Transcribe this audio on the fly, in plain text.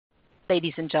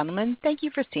Ladies and gentlemen, thank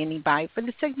you for standing by for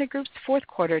the Cigna Group's fourth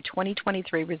quarter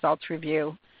 2023 results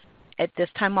review. At this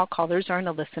time, all callers are in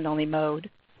a listen-only mode.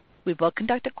 We will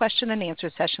conduct a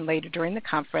question-and-answer session later during the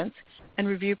conference and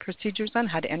review procedures on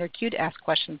how to enter queue to ask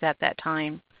questions at that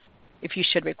time. If you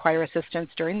should require assistance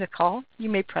during the call, you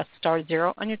may press star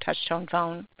 0 on your touch-tone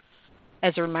phone.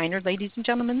 As a reminder, ladies and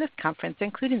gentlemen, this conference,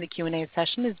 including the Q&A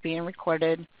session, is being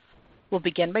recorded. We'll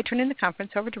begin by turning the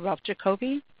conference over to Ralph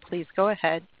Jacoby. Please go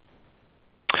ahead.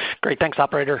 Great. Thanks,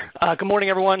 operator. Good morning,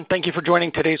 everyone. Thank you for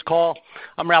joining today's call.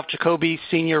 I'm Ralph Jacoby,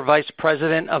 Senior Vice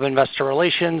President of Investor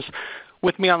Relations.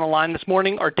 With me on the line this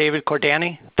morning are David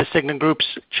Cordani, the Cigna Group's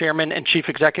Chairman and Chief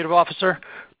Executive Officer,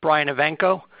 Brian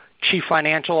Evanko, Chief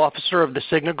Financial Officer of the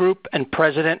Cigna Group and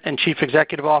President and Chief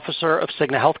Executive Officer of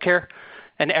Cigna Healthcare,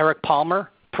 and Eric Palmer,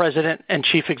 President and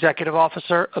Chief Executive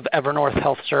Officer of Evernorth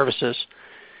Health Services.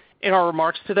 In our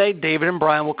remarks today, David and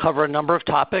Brian will cover a number of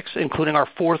topics, including our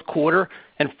fourth quarter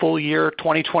and full year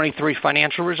 2023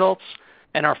 financial results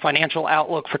and our financial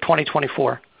outlook for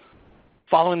 2024.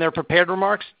 Following their prepared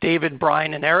remarks, David,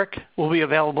 Brian, and Eric will be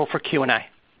available for Q&A.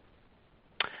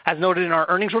 As noted in our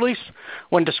earnings release,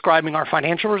 when describing our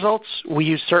financial results, we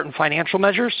use certain financial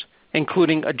measures,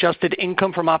 including adjusted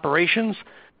income from operations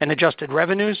and adjusted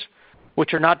revenues,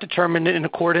 which are not determined in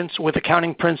accordance with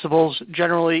accounting principles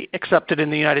generally accepted in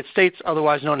the United States,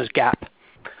 otherwise known as GAAP.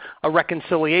 A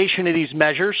reconciliation of these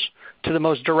measures to the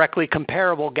most directly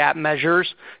comparable GAAP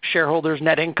measures, shareholders'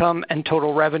 net income and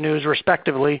total revenues,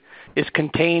 respectively, is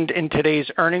contained in today's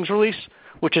earnings release,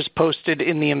 which is posted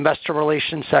in the Investor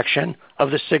Relations section of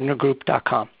the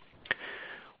cignagroup.com.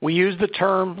 We use the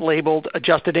term labeled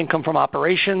adjusted income from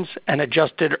operations and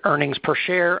adjusted earnings per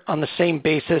share on the same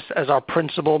basis as our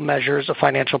principal measures of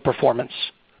financial performance.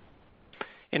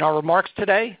 In our remarks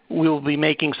today, we will be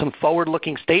making some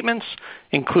forward-looking statements,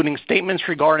 including statements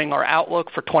regarding our outlook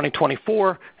for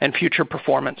 2024 and future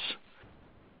performance.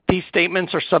 These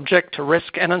statements are subject to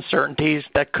risk and uncertainties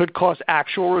that could cause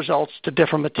actual results to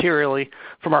differ materially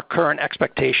from our current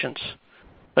expectations.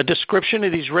 A description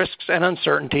of these risks and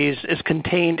uncertainties is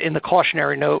contained in the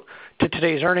cautionary note to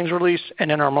today's earnings release and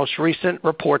in our most recent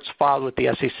reports filed with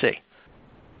the SEC.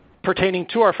 Pertaining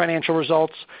to our financial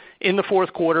results, in the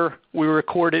fourth quarter, we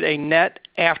recorded a net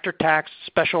after-tax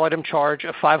special item charge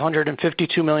of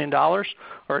 $552 million, or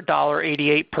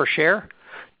 $1.88 per share.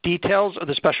 Details of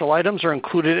the special items are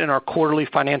included in our quarterly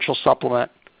financial supplement.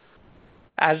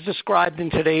 As described in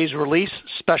today's release,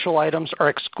 special items are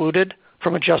excluded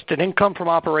from adjusted income from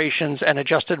operations and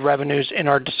adjusted revenues in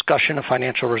our discussion of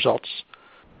financial results.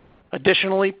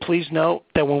 Additionally, please note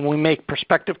that when we make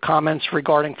prospective comments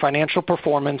regarding financial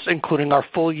performance, including our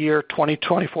full year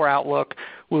 2024 outlook,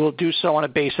 we will do so on a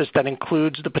basis that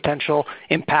includes the potential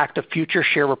impact of future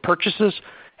share repurchases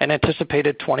and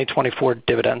anticipated 2024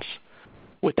 dividends.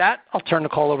 With that, I'll turn the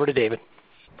call over to David.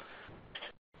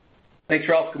 Thanks,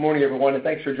 Ralph. Good morning, everyone, and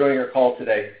thanks for joining our call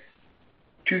today.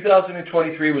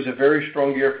 2023 was a very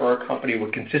strong year for our company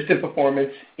with consistent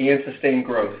performance and sustained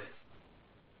growth.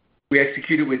 We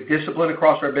executed with discipline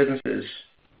across our businesses.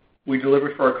 We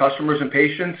delivered for our customers and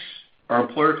patients, our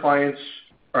employer clients,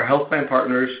 our health plan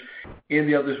partners, and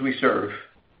the others we serve.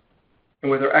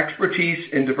 And with our expertise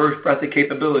and diverse breadth of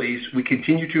capabilities, we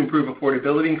continue to improve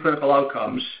affordability and clinical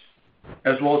outcomes,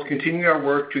 as well as continuing our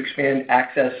work to expand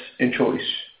access and choice.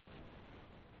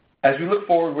 As we look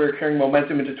forward, we're carrying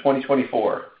momentum into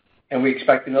 2024, and we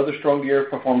expect another strong year of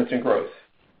performance and growth.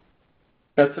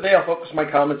 Now, today I'll focus my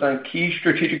comments on key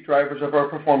strategic drivers of our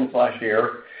performance last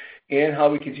year and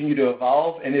how we continue to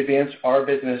evolve and advance our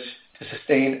business to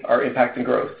sustain our impact and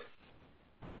growth.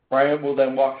 Brian will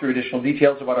then walk through additional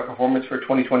details about our performance for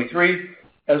 2023,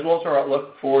 as well as our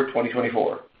outlook for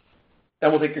 2024.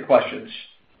 Then we'll take your questions.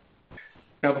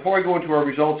 Now, before I go into our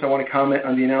results, I want to comment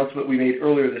on the announcement we made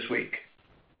earlier this week.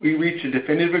 We reached a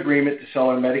definitive agreement to sell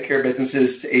our Medicare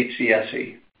businesses to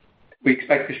HCSC. We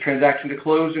expect this transaction to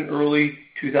close in early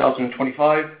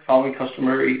 2025, following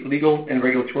customary legal and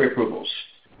regulatory approvals.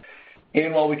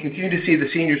 And while we continue to see the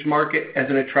seniors market as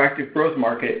an attractive growth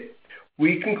market,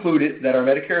 we concluded that our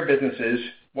Medicare businesses,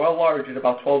 while large at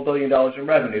about $12 billion in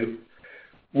revenue,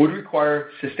 would require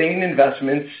sustained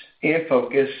investments and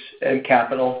focus and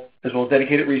capital, as well as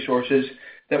dedicated resources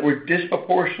that were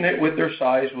disproportionate with their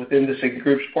size within the Cigna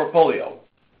Group's portfolio.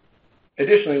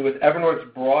 Additionally, with Evernorth's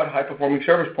broad high-performing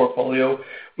service portfolio,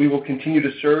 we will continue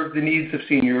to serve the needs of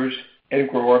seniors and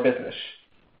grow our business.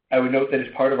 I would note that as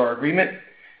part of our agreement,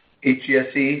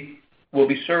 HCSC will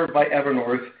be served by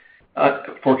Evernorth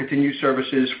for continued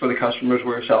services for the customers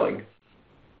we're selling.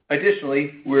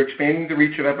 Additionally, we're expanding the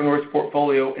reach of Evernorth's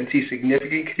portfolio and see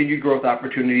significant continued growth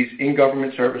opportunities in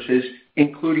government services,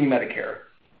 including Medicare.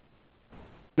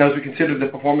 Now, as we consider the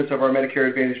performance of our Medicare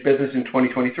Advantage business in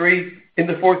 2023, in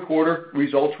the fourth quarter,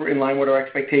 results were in line with our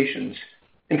expectations.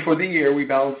 And for the year, we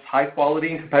balanced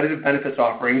high-quality and competitive benefits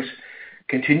offerings,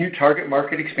 continued target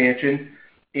market expansion,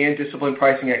 and disciplined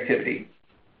pricing activity.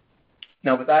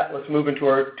 Now, with that, let's move into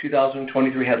our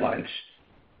 2023 headlines.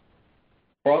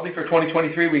 Broadly for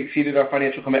 2023, we exceeded our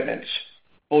financial commitments.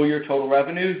 Full-year total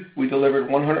revenue, we delivered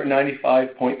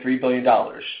 $195.3 billion.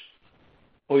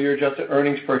 Full-year adjusted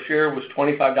earnings per share was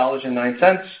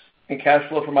 $25.09, and cash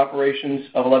flow from operations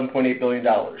of $11.8 billion.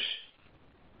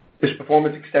 This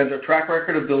performance extends our track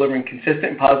record of delivering consistent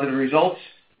and positive results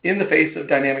in the face of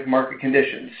dynamic market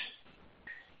conditions.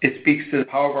 It speaks to the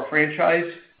power of our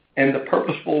franchise and the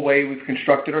purposeful way we've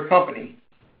constructed our company,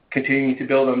 continuing to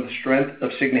build on the strength of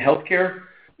Cigna Healthcare,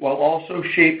 while also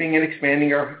shaping and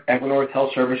expanding our Evernorth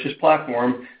Health Services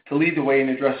platform to lead the way in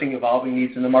addressing evolving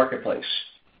needs in the marketplace.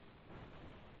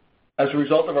 As a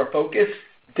result of our focus,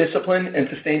 discipline, and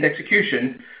sustained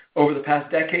execution, over the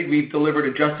past decade, we've delivered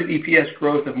adjusted EPS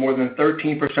growth of more than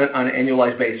 13% on an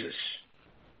annualized basis.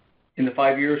 In the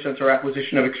 5 years since our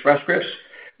acquisition of Express Scripts,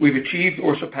 we've achieved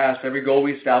or surpassed every goal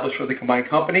we established for the combined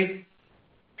company.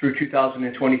 Through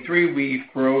 2023, we've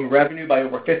grown revenue by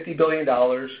over $50 billion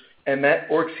and met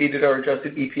or exceeded our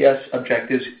adjusted EPS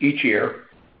objectives each year,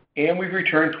 and we've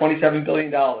returned $27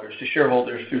 billion to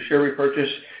shareholders through share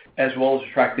repurchase as well as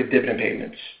attractive dividend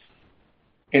payments.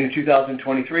 In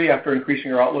 2023, after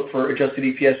increasing our outlook for adjusted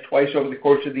EPS twice over the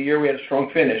course of the year, we had a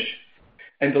strong finish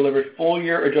and delivered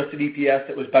full-year adjusted EPS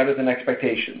that was better than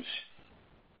expectations.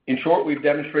 In short, we've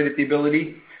demonstrated the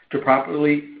ability to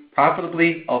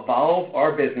profitably evolve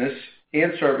our business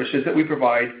and services that we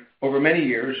provide over many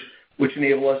years, which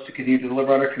enable us to continue to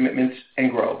deliver on our commitments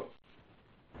and grow.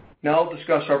 Now I'll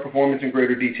discuss our performance in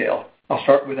greater detail. I'll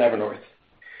start with Evernorth.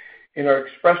 In our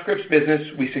Express Scripts business,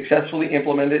 we successfully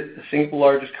implemented the single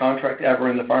largest contract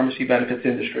ever in the pharmacy benefits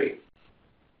industry.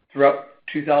 Throughout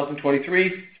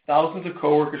 2023, thousands of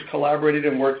coworkers collaborated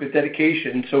and worked with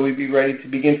dedication so we'd be ready to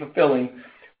begin fulfilling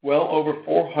well over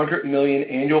 400 million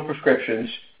annual prescriptions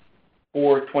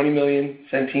for 20 million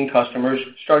Centene customers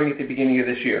starting at the beginning of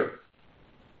this year.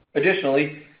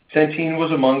 Additionally, Centene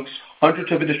was amongst hundreds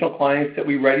of additional clients that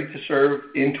we ready to serve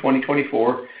in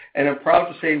 2024, and I'm proud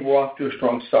to say we're off to a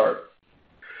strong start.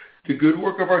 The good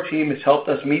work of our team has helped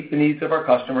us meet the needs of our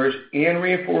customers and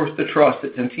reinforce the trust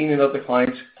that Centene and other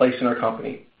clients place in our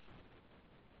company.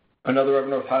 Another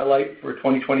Evernorth highlight for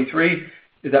 2023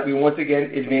 is that we once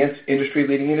again advanced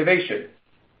industry-leading innovation.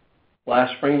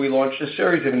 Last spring, we launched a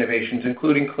series of innovations,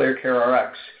 including ClearCare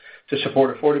Rx, to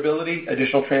support affordability,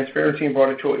 additional transparency, and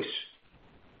broader choice,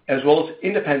 as well as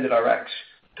Independent Rx,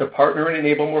 to partner and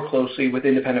enable more closely with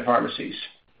independent pharmacies.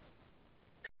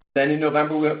 Then in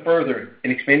November, we went further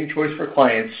in expanding choice for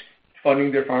clients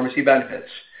funding their pharmacy benefits.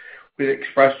 With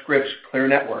Express Scripts Clear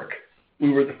Network, we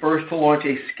were the first to launch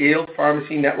a scaled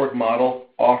pharmacy network model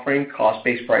offering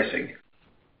cost-based pricing.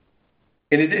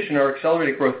 In addition, our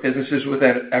accelerated growth businesses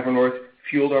within Evernorth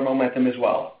fueled our momentum as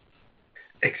well.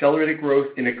 Accelerated growth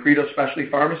in Accredo Specialty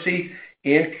Pharmacy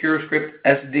and CuraScript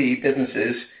SD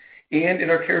businesses and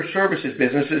in our care services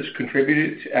businesses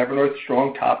contributed to Evernorth's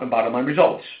strong top and bottom line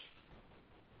results.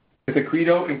 With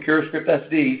Accredo and CuraScript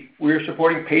SD, we are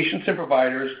supporting patients and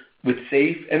providers with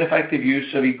safe and effective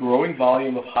use of a growing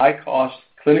volume of high-cost,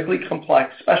 clinically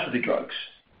complex specialty drugs.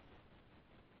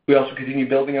 We also continue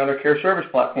building on our care service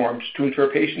platforms to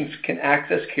ensure patients can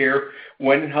access care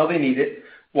when and how they need it,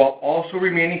 while also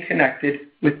remaining connected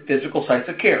with physical sites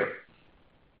of care.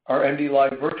 Our MD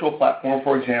Live virtual platform,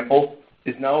 for example,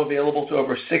 is now available to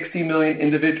over 60 million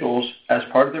individuals as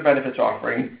part of their benefits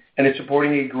offering, and is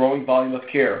supporting a growing volume of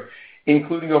care,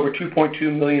 including over 2.2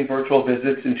 million virtual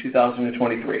visits in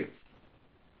 2023.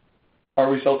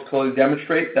 Our results clearly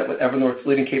demonstrate that with Evernorth's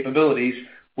leading capabilities,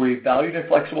 we're a valued and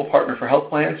flexible partner for health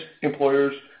plans,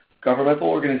 employers, governmental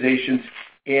organizations,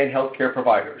 and healthcare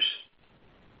providers.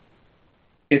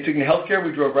 In Cigna Healthcare,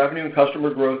 we drove revenue and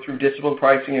customer growth through disciplined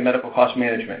pricing and medical cost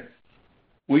management.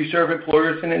 We serve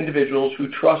employers and individuals who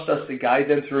trust us to guide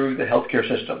them through the healthcare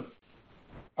system.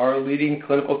 Our leading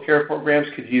clinical care programs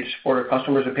continue to support our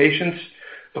customers and patients,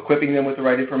 equipping them with the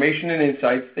right information and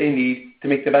insights they need to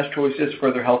make the best choices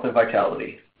for their health and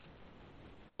vitality.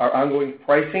 Our ongoing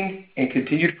pricing and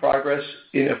continued progress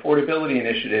in affordability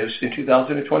initiatives in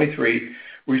 2023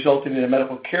 resulted in a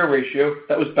medical care ratio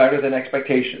that was better than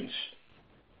expectations.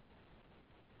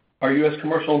 Our U.S.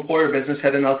 commercial employer business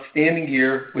had an outstanding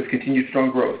year with continued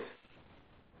strong growth.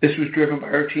 This was driven by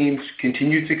our team's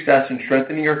continued success in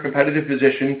strengthening our competitive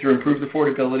position through improved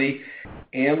affordability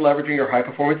and leveraging our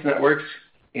high-performance networks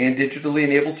and digitally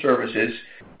enabled services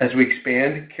as we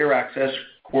expand care access,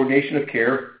 coordination of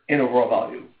care, and overall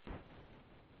value.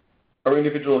 Our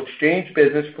individual exchange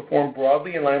business performed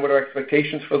broadly in line with our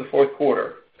expectations for the fourth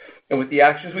quarter, and with the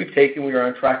actions we've taken, we are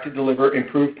on track to deliver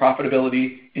improved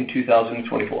profitability in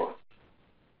 2024.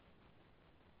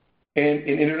 And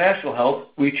in international health,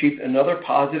 we achieved another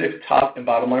positive top and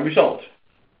bottom line result.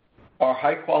 Our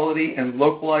high-quality and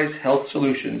localized health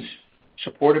solutions,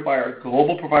 supported by our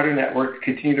global provider network,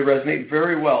 continue to resonate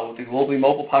very well with the globally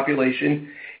mobile population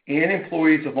and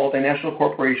employees of multinational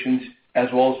corporations as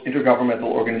well as intergovernmental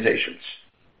organizations.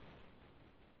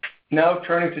 Now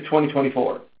turning to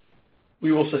 2024.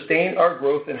 We will sustain our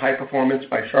growth and high performance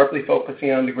by sharply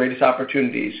focusing on the greatest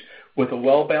opportunities with a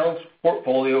well-balanced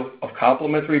portfolio of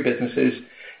complementary businesses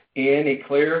and a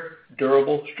clear,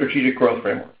 durable strategic growth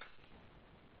framework.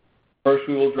 First,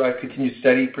 we will drive continued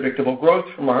steady, predictable growth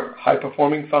from our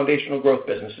high-performing foundational growth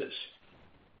businesses: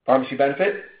 pharmacy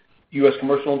benefit, U.S.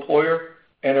 commercial employer,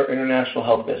 and our international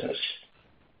health business.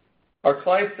 Our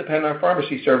clients depend on our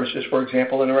pharmacy services, for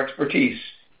example, and our expertise,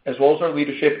 as well as our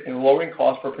leadership in lowering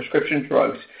costs for prescription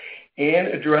drugs and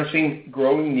addressing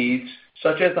growing needs,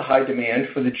 such as the high demand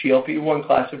for the GLP-1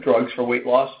 class of drugs for weight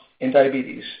loss and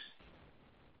diabetes.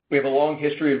 We have a long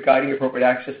history of guiding appropriate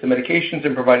access to medications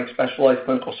and providing specialized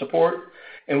clinical support,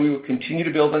 and we will continue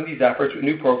to build on these efforts with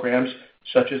new programs,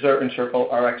 such as our Encircle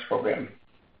Rx program.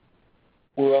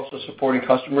 We're also supporting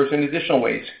customers in additional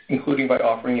ways, including by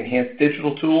offering enhanced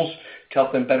digital tools to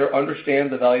help them better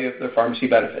understand the value of their pharmacy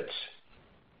benefits.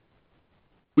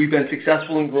 We've been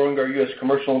successful in growing our U.S.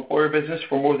 commercial employer business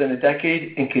for more than a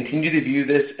decade and continue to view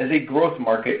this as a growth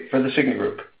market for the Cigna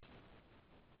Group.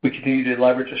 We continue to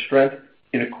leverage our strength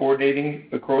in coordinating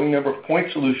a growing number of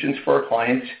point solutions for our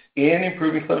clients and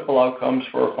improving clinical outcomes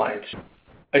for our clients.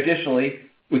 Additionally,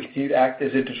 we continue to act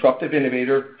as a disruptive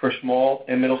innovator for small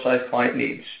and middle-sized client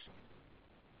needs.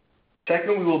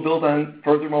 Second, we will build on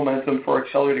further momentum for our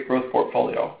accelerated growth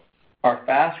portfolio, our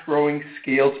fast-growing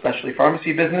scaled specialty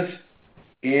pharmacy business,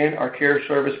 and our care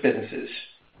service businesses.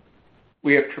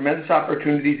 We have tremendous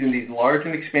opportunities in these large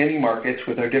and expanding markets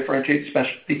with our differentiated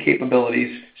specialty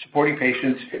capabilities supporting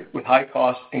patients with high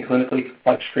costs and clinically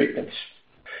complex treatments.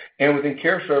 And within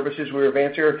care services, we're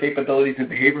advancing our capabilities in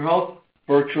behavioral health,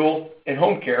 virtual, and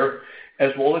home care,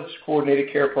 as well as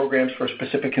coordinated care programs for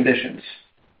specific conditions.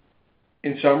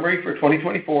 In summary, for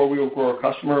 2024, we will grow our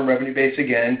customer and revenue base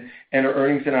again and our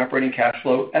earnings and operating cash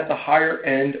flow at the higher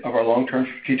end of our long-term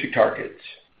strategic targets.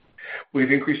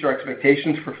 We've increased our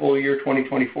expectations for full year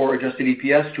 2024 adjusted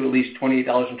EPS to at least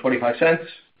 $28.25.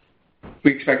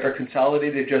 We expect our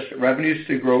consolidated adjusted revenues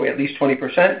to grow at least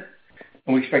 20%,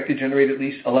 and we expect to generate at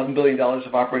least $11 billion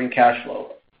of operating cash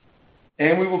flow.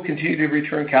 And we will continue to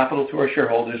return capital to our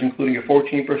shareholders, including a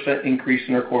 14% increase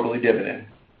in our quarterly dividend.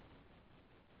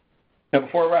 Now,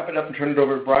 before I wrap it up and turn it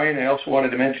over to Brian, I also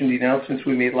wanted to mention the announcements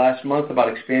we made last month about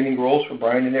expanding roles for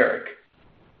Brian and Eric.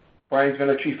 Brian's been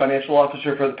our Chief Financial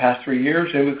Officer for the past 3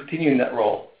 years and will continue in that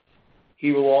role.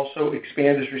 He will also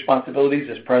expand his responsibilities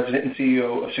as President and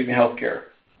CEO of Cigna Healthcare.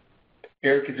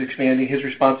 Eric is expanding his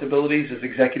responsibilities as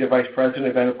Executive Vice President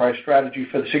of Enterprise Strategy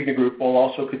for the Cigna Group, while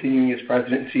also continuing as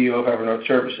President and CEO of Evernorth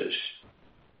Services.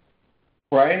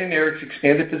 Brian and Eric's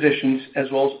expanded positions,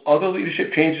 as well as other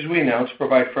leadership changes we announced,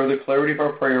 provide further clarity of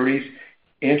our priorities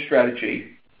and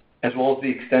strategy, as well as the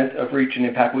extent of reach and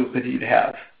impact we will continue to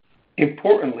have.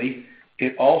 Importantly,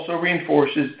 it also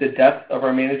reinforces the depth of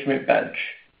our management bench.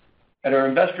 At our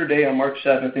Investor Day on March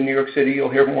 7th in New York City,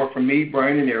 you'll hear more from me,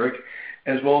 Brian, and Eric,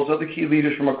 as well as other key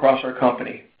leaders from across our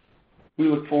company. We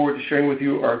look forward to sharing with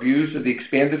you our views of the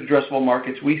expanded addressable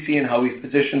markets we see and how we've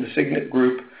positioned the Cigna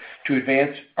Group to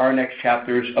advance our next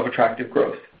chapters of attractive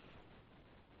growth.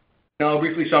 Now I'll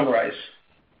briefly summarize.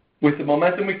 With the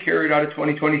momentum we carried out of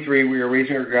 2023, we are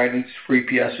raising our guidance for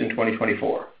EPS in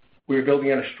 2024. We are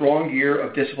building on a strong year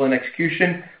of disciplined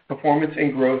execution, performance,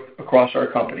 and growth across our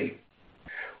company.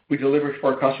 We delivered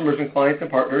for our customers and clients and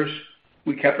partners.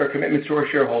 We kept our commitments to our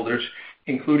shareholders,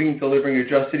 including delivering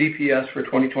adjusted EPS for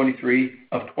 2023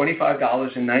 of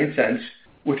 $25.09,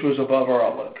 which was above our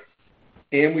outlook.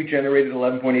 And we generated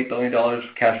 $11.8 billion of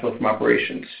cash flow from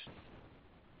operations.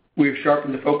 We have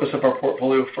sharpened the focus of our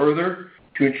portfolio further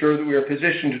to ensure that we are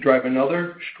positioned to drive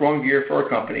another strong year for our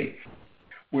company.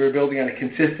 We are building on a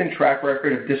consistent track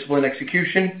record of disciplined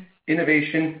execution,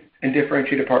 innovation, and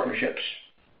differentiated partnerships.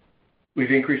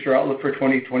 We've increased our outlook for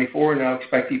 2024 and now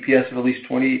expect EPS of at least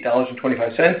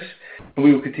 $28.25, and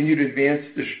we will continue to advance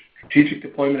the strategic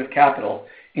deployment of capital,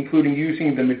 including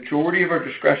using the majority of our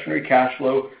discretionary cash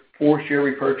flow for share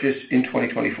repurchase in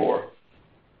 2024.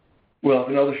 We'll have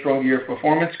another strong year of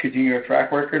performance, continuing our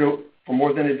track record for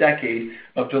more than a decade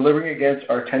of delivering against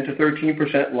our 10 to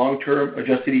 13% long-term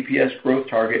adjusted EPS growth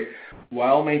target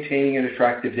while maintaining an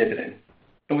attractive dividend.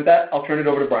 And with that, I'll turn it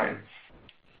over to Brian.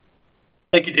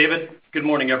 Thank you, David. Good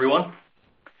morning, everyone.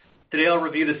 Today I'll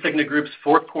review the Cigna Group's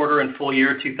fourth quarter and full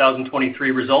year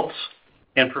 2023 results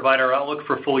and provide our outlook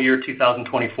for full year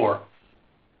 2024.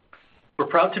 We're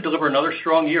proud to deliver another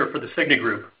strong year for the Cigna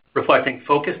Group, reflecting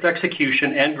focused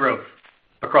execution and growth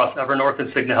across Evernorth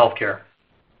and Cigna Healthcare.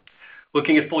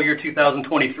 Looking at full year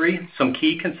 2023, some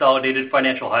key consolidated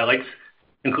financial highlights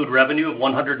include revenue of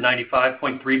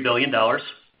 $195.3 billion,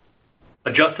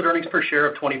 adjusted earnings per share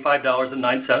of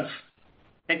 $25.09,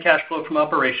 and cash flow from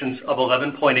operations of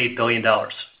 $11.8 billion,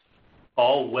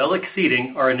 all well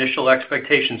exceeding our initial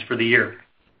expectations for the year.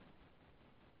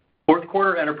 Fourth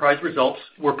quarter enterprise results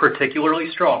were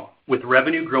particularly strong, with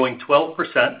revenue growing 12%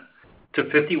 to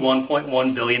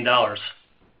 $51.1 billion.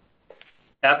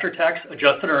 After-tax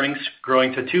adjusted earnings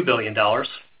growing to $2 billion,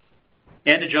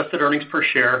 and adjusted earnings per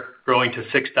share growing to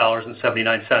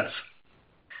 $6.79.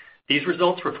 These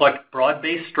results reflect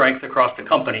broad-based strength across the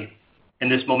company,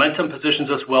 and this momentum positions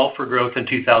us well for growth in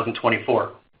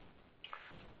 2024.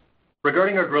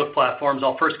 Regarding our growth platforms,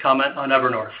 I'll first comment on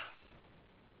Evernorth.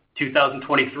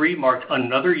 2023 marked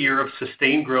another year of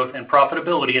sustained growth and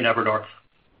profitability in Evernorth,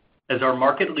 as our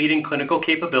market-leading clinical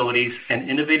capabilities and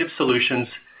innovative solutions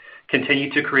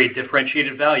continue to create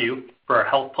differentiated value for our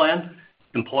health plan,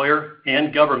 employer,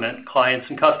 and government clients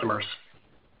and customers.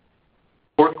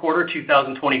 Fourth quarter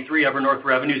 2023 Evernorth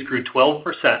revenues grew 12%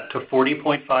 to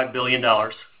 $40.5 billion,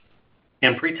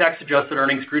 and pre-tax adjusted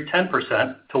earnings grew 10%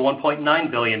 to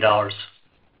 $1.9 billion,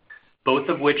 both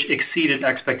of which exceeded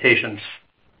expectations.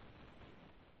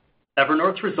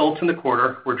 Evernorth's results in the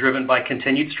quarter were driven by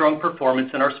continued strong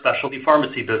performance in our specialty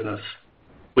pharmacy business,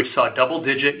 which saw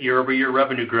double-digit year-over-year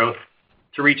revenue growth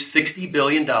to reach $60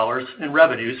 billion in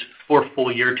revenues for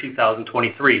full year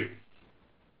 2023.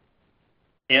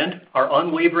 And our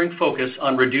unwavering focus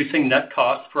on reducing net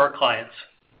costs for our clients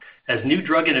as new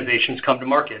drug innovations come to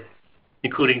market,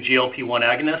 including GLP-1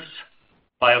 agonists,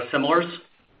 biosimilars,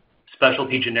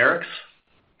 specialty generics,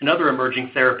 and other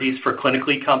emerging therapies for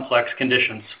clinically complex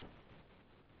conditions.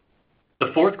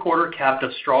 The fourth quarter capped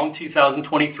a strong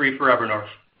 2023 for Evernorth,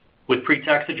 with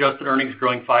pre-tax adjusted earnings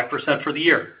growing 5% for the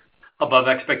year, above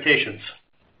expectations.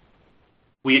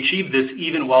 We achieved this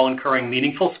even while incurring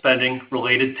meaningful spending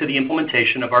related to the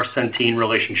implementation of our Centene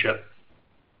relationship.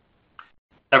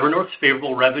 Evernorth's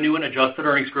favorable revenue and adjusted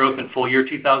earnings growth in full year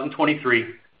 2023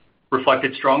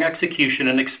 reflected strong execution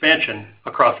and expansion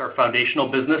across our foundational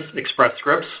business, Express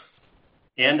Scripts,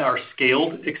 and our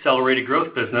scaled accelerated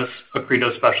growth business,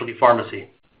 Accredo Specialty Pharmacy.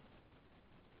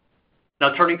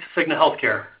 Now turning to Cigna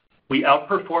Healthcare, we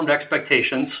outperformed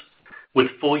expectations with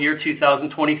full year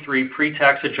 2023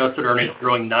 pre-tax adjusted earnings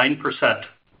growing 9%,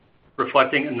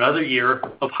 reflecting another year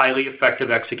of highly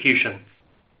effective execution.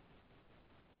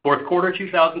 Fourth quarter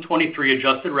 2023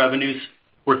 adjusted revenues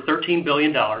were $13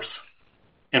 billion,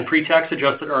 and pre-tax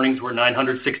adjusted earnings were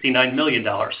 $969 million,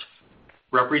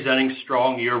 representing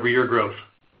strong year-over-year growth.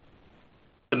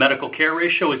 The medical care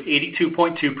ratio was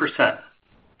 82.2%,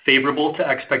 favorable to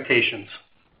expectations.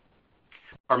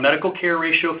 Our medical care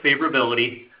ratio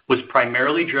favorability was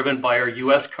primarily driven by our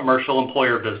U.S. commercial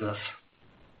employer business,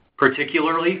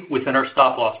 particularly within our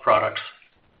stop-loss products,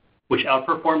 which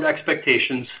outperformed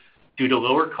expectations due to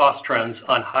lower cost trends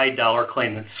on high-dollar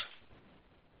claimants.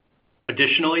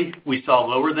 Additionally, we saw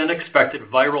lower-than-expected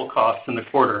viral costs in the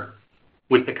quarter,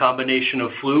 with the combination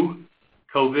of flu,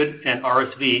 COVID, and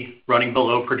RSV running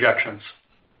below projections.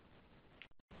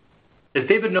 As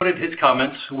David noted in his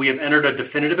comments, we have entered a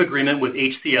definitive agreement with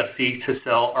HCSC to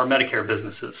sell our Medicare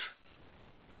businesses.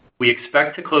 We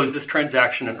expect to close this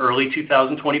transaction in early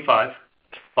 2025,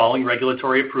 following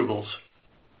regulatory approvals,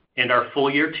 and our full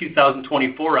year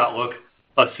 2024 outlook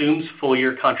assumes full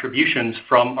year contributions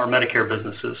from our Medicare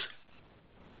businesses.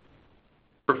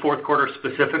 For fourth quarter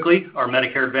specifically, our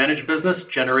Medicare Advantage business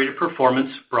generated performance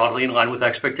broadly in line with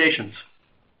expectations.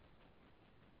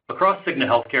 Across Cigna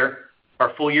Healthcare,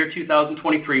 our full year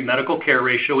 2023 medical care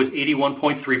ratio was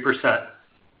 81.3%,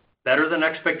 better than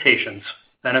expectations,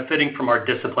 benefiting from our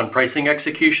disciplined pricing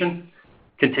execution,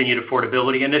 continued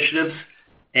affordability initiatives,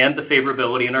 and the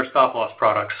favorability in our stop-loss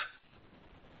products.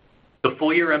 The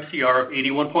full year MCR of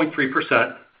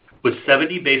 81.3% was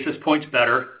 70 basis points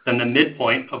better than the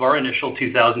midpoint of our initial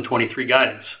 2023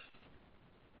 guidance,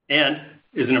 and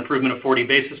is an improvement of 40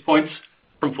 basis points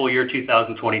from full year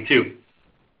 2022.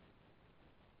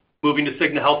 Moving to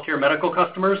Cigna Healthcare medical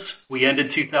customers, we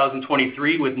ended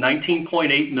 2023 with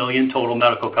 19.8 million total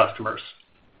medical customers,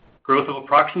 growth of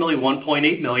approximately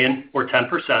 1.8 million, or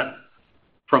 10%,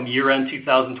 from year-end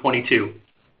 2022,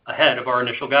 ahead of our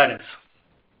initial guidance.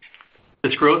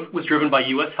 This growth was driven by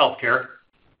U.S. healthcare,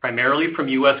 primarily from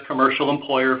U.S. commercial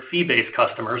employer fee-based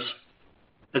customers,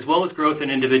 as well as growth in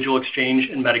individual exchange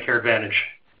and Medicare Advantage.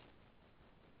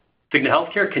 Cigna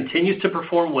Healthcare continues to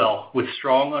perform well with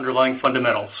strong underlying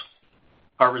fundamentals.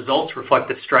 Our results reflect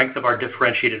the strength of our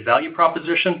differentiated value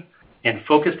proposition and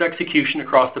focused execution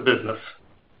across the business,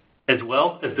 as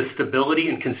well as the stability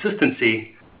and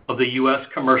consistency of the U.S.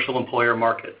 commercial employer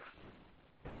market.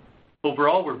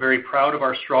 Overall, we're very proud of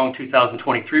our strong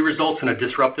 2023 results in a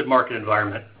disrupted market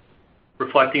environment,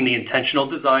 reflecting the intentional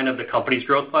design of the company's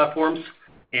growth platforms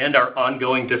and our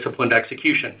ongoing disciplined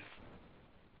execution.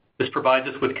 This provides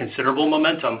us with considerable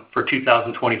momentum for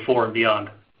 2024 and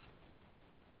beyond.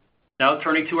 Now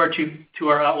turning to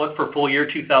our outlook for full year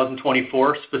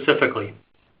 2024 specifically.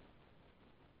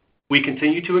 We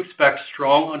continue to expect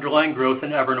strong underlying growth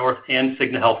in Evernorth and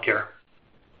Cigna Healthcare.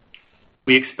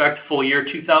 We expect full year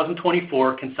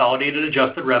 2024 consolidated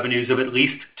adjusted revenues of at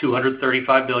least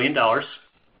 $235 billion,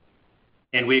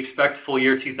 and we expect full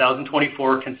year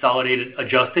 2024 consolidated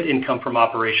adjusted income from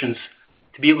operations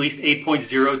to be at least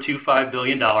 $8.025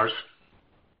 billion,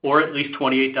 or at least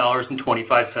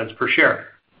 $28.25 per share,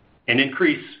 an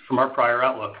increase from our prior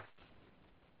outlook.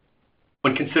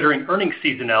 When considering earnings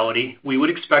seasonality, we would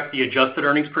expect the adjusted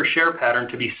earnings per share pattern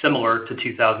to be similar to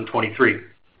 2023.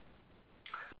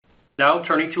 Now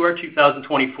turning to our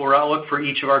 2024 outlook for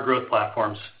each of our growth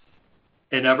platforms.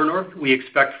 In Evernorth, we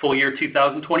expect full year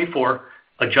 2024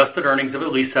 adjusted earnings of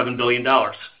at least $7 billion.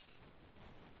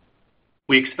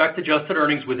 We expect adjusted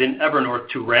earnings within Evernorth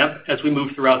to ramp as we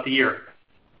move throughout the year,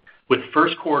 with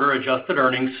first quarter adjusted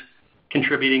earnings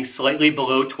contributing slightly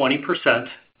below 20%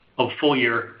 of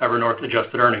full-year Evernorth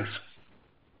adjusted earnings.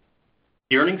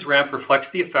 The earnings ramp reflects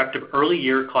the effect of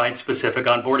early-year client-specific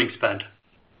onboarding spend.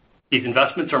 These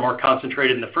investments are more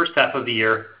concentrated in the first half of the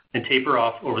year and taper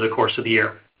off over the course of the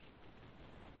year.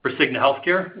 For Cigna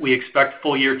Healthcare, we expect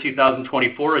full-year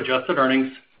 2024 adjusted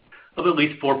earnings of at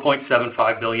least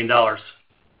 $4.75 billion.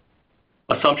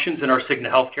 Assumptions in our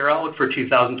Cigna Healthcare outlook for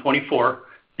 2024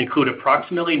 include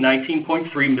approximately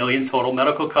 19.3 million total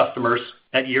medical customers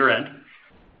at year-end,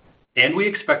 and we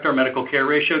expect our medical care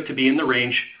ratio to be in the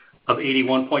range of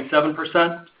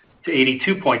 81.7% to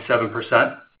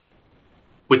 82.7%,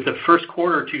 with the first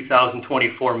quarter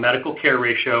 2024 medical care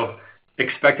ratio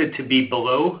expected to be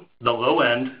below the low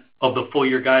end of the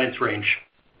full-year guidance range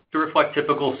to reflect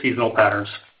typical seasonal patterns.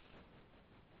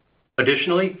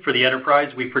 Additionally, for the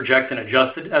enterprise, we project an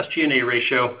adjusted SG&A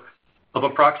ratio of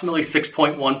approximately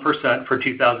 6.1% for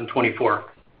 2024,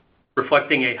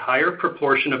 reflecting a higher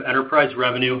proportion of enterprise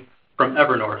revenue from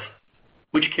Evernorth,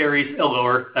 which carries a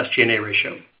lower SG&A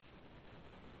ratio.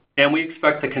 And we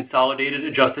expect the consolidated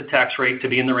adjusted tax rate to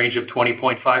be in the range of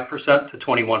 20.5% to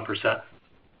 21%.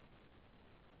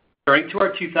 Turning to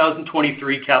our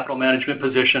 2023 capital management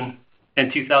position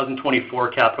and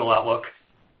 2024 capital outlook.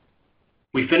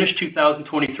 We finished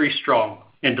 2023 strong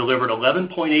and delivered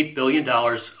 $11.8 billion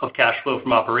of cash flow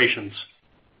from operations.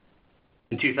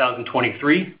 In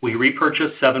 2023, we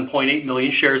repurchased 7.8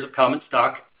 million shares of common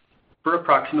stock for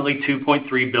approximately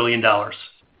 $2.3 billion,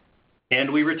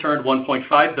 and we returned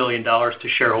 $1.5 billion to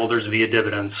shareholders via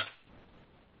dividends.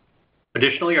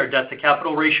 Additionally, our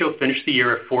debt-to-capital ratio finished the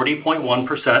year at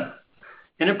 40.1%,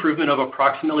 an improvement of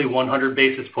approximately 100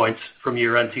 basis points from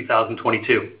year-end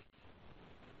 2022.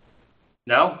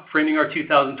 Now, framing our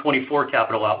 2024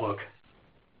 capital outlook.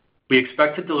 We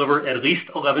expect to deliver at least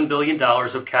 $11 billion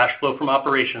of cash flow from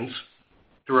operations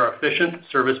through our efficient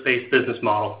service-based business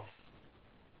model.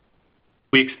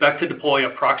 We expect to deploy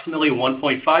approximately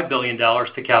 $1.5 billion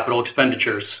to capital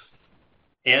expenditures,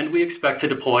 and we expect to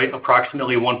deploy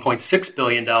approximately $1.6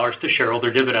 billion to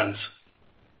shareholder dividends,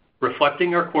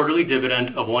 reflecting our quarterly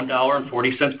dividend of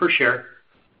 $1.40 per share,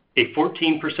 a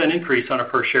 14% increase on a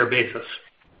per-share basis.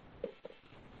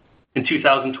 In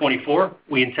 2024,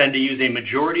 we intend to use a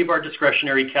majority of our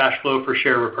discretionary cash flow for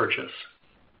share repurchase.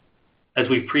 As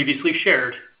we've previously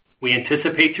shared, we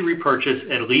anticipate to repurchase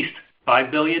at least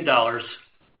 $5 billion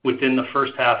within the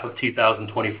first half of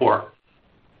 2024.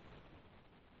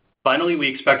 Finally, we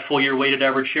expect full-year weighted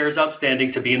average shares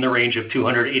outstanding to be in the range of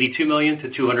 282 million to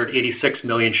 286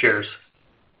 million shares.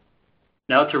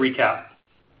 Now to recap.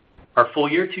 Our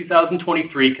full-year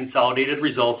 2023 consolidated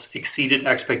results exceeded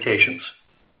expectations,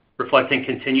 reflecting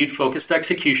continued focused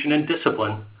execution and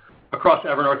discipline across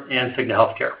Evernorth and Cigna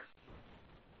Healthcare.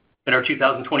 and our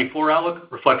 2024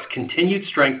 outlook reflects continued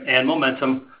strength and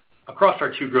momentum across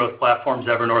our two growth platforms,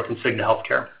 Evernorth and Cigna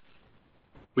Healthcare.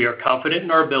 We are confident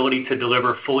in our ability to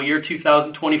deliver full year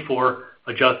 2024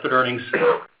 adjusted earnings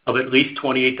of at least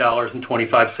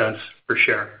 $28.25 per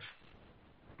share.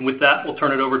 And with that, we'll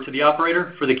turn it over to the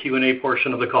operator for the Q&A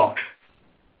portion of the call.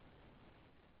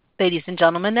 Ladies and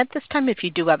gentlemen, at this time, if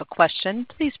you do have a question,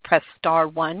 please press star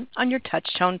one on your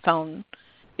touch-tone phone.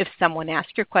 If someone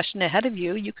asks your question ahead of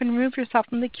you, you can remove yourself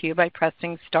from the queue by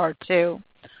pressing star two.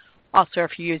 Also,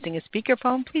 if you're using a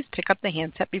speakerphone, please pick up the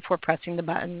handset before pressing the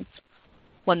buttons.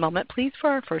 One moment, please, for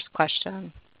our first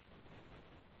question.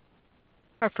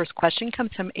 Our first question comes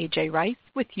from A.J. Rice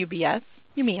with UBS.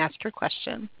 You may ask your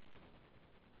question.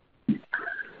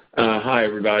 Hi,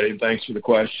 everybody. Thanks for the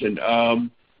question.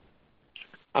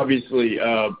 Obviously,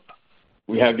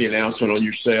 we have the announcement on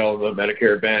your sale of the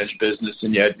Medicare Advantage business,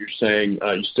 and yet you're saying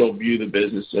you still view the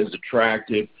business as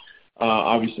attractive.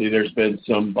 Obviously, there's been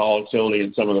some volatility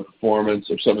in some of the performance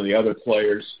of some of the other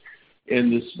players in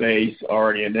the space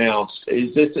already announced.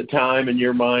 Is this a time in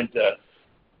your mind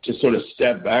to sort of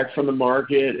step back from the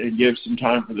market and give some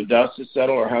time for the dust to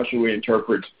settle, or how should we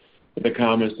interpret the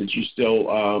comments that you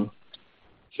still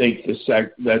think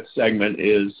that segment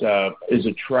is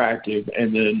attractive?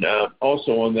 And then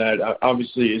also on that,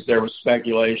 obviously, as there was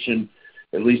speculation,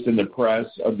 at least in the press,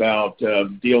 about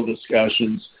deal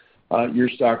discussions, your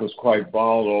stock was quite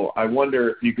volatile. I wonder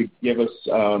if you could give us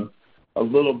a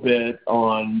little bit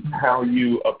on how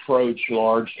you approach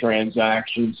large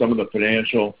transactions, some of the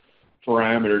financial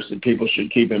parameters that people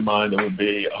should keep in mind that would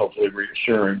be hopefully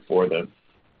reassuring for them.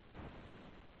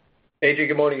 AJ,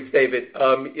 good morning. It's David.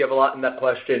 You have a lot in that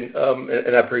question,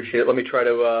 and I appreciate it. Let me try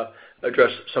to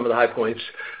address some of the high points.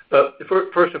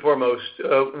 First and foremost,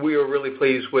 we are really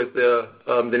pleased with the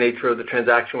nature of the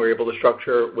transaction we were able to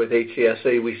structure with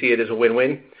HCSC. We see it as a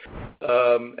win-win,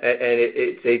 and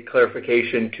it's a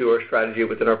clarification to our strategy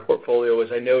within our portfolio. As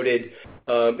I noted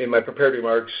in my prepared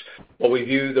remarks, while we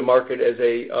view the market as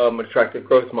an attractive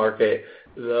growth market,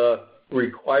 the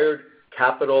required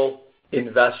capital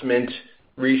investment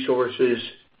resources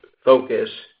focus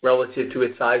relative to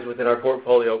its size within our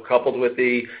portfolio, coupled with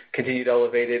the continued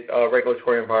elevated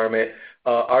regulatory environment,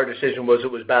 our decision was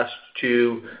it was best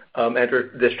to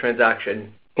enter this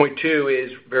transaction. Point two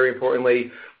is, very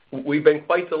importantly, we've been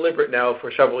quite deliberate now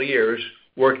for several years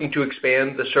working to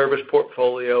expand the service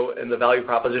portfolio and the value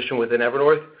proposition within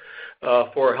Evernorth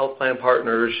for our health plan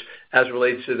partners as it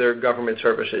relates to their government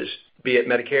services, be it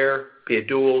Medicare, be it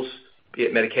duals, be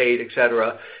it Medicaid, et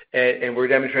cetera. And we're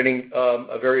demonstrating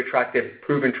a very attractive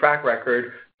proven track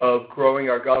record of growing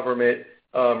our government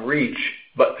reach,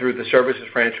 but through the services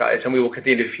franchise. And we will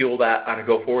continue to fuel that on a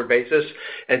go-forward basis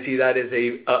and see that as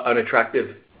an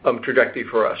attractive trajectory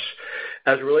for us.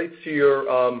 As it relates to your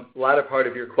latter part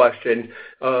of your question,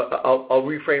 I'll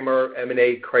reframe our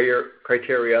M&A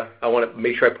criteria. I want to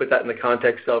make sure I put that in the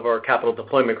context of our capital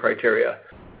deployment criteria.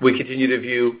 We continue to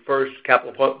view first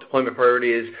capital deployment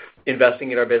priority is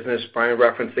investing in our business. Brian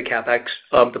referenced the CapEx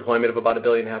deployment of about $1.5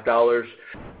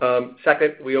 billion.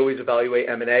 Second, we always evaluate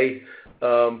M&A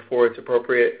for its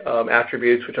appropriate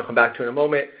attributes, which I'll come back to in a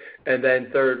moment. And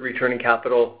then third, returning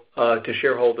capital to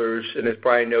shareholders. And as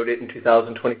Brian noted, in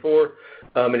 2024,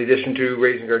 in addition to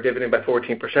raising our dividend by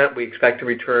 14%, we expect to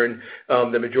return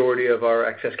the majority of our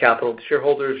excess capital to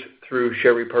shareholders through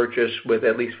share repurchase with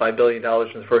at least $5 billion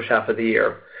in the first half of the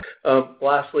year.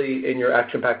 Lastly, in your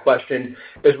action-packed question,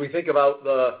 as we think about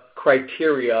the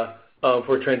criteria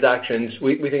for transactions,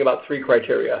 we think about three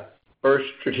criteria. First,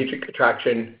 strategic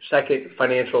attraction. Second,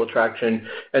 financial attraction.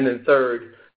 And then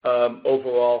third,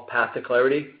 overall path to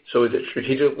clarity. So is it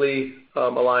strategically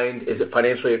aligned? Is it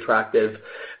financially attractive?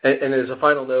 And as a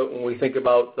final note, when we think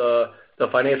about the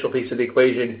financial piece of the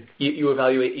equation, you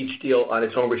evaluate each deal on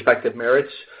its own respective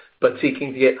merits, but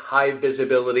seeking to get high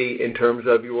visibility in terms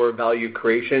of your value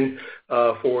creation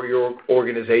for your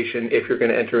organization if you're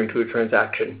going to enter into a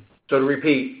transaction. So to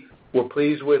repeat, we're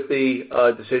pleased with the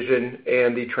decision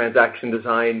and the transaction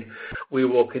design. We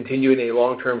will continue in a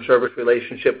long-term service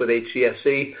relationship with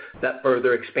HCSC that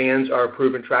further expands our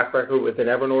proven track record within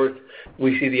Evernorth.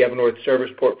 We see the Evernorth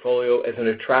service portfolio as an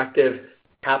attractive,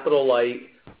 capital-light,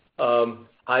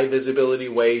 high-visibility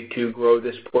way to grow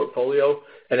this portfolio.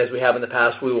 And as we have in the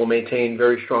past, we will maintain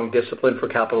very strong discipline for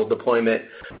capital deployment.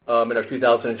 And our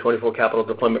 2024 capital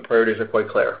deployment priorities are quite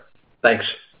clear. Thanks.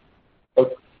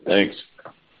 Thanks.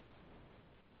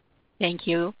 Thank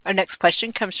you. Our next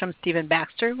question comes from Stephen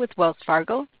Baxter with Wells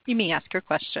Fargo. You may ask your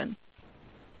question.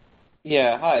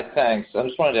 Yeah, hi, thanks. I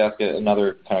just wanted to ask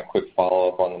another kind of quick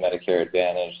follow-up on the Medicare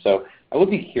Advantage. So I would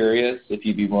be curious if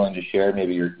you'd be willing to share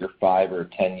maybe your 5 or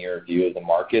 10-year view of the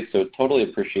market. So totally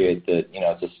appreciate that,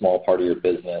 it's a small part of your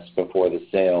business before the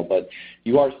sale, but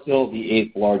you are still the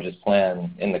 8th largest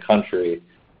plan in the country.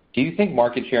 Do you think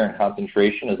market share and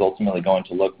concentration is ultimately going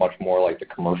to look much more like the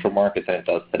commercial market than it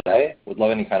does today? Would love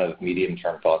any kind of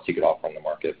medium-term thoughts you could offer on the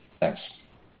market. Thanks.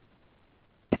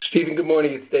 Stephen, good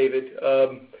morning. It's David.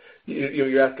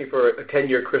 You're asking for a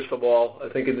 10-year crystal ball. I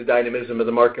think in the dynamism of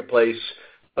the marketplace,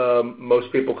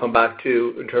 most people come back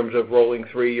to in terms of rolling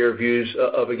 3-year views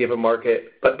of a given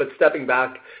market. But stepping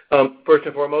back, first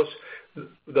and foremost,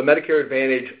 the Medicare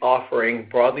Advantage offering,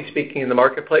 broadly speaking in the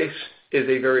marketplace, is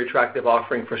a very attractive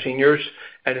offering for seniors,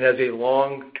 and it has a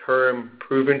long-term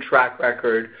proven track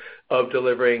record of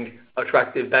delivering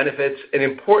attractive benefits and,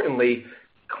 importantly,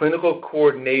 clinical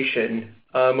coordination.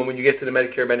 And when you get to the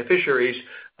Medicare beneficiaries,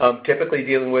 typically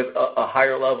dealing with a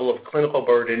higher level of clinical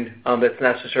burden that's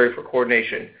necessary for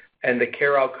coordination. And the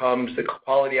care outcomes, the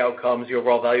quality outcomes, the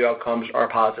overall value outcomes are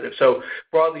positive. So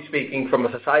broadly speaking, from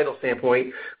a societal standpoint,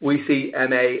 we see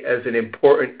MA as an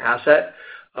important asset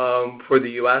for the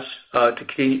U.S. to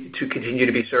continue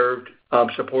to be served,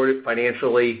 supported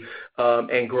financially,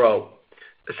 and grow.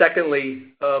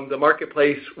 Secondly, the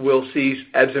marketplace will see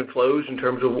ebbs and flows in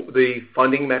terms of the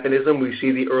funding mechanism. We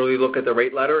see the early look at the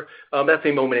rate letter. That's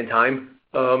a moment in time.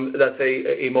 That's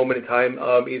a moment in time,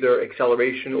 either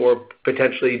acceleration or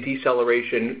potentially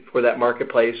deceleration for that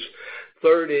marketplace.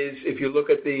 Third is, if you look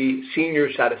at the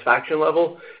senior satisfaction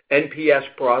level, NPS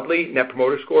broadly, Net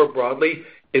Promoter Score broadly,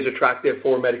 is attractive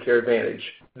for Medicare Advantage.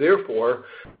 Therefore,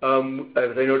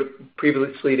 as I noted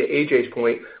previously to AJ's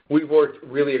point, we've worked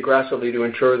really aggressively to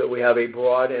ensure that we have a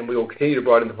broad, and we will continue to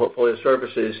broaden the portfolio of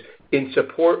services in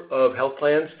support of health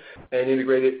plans and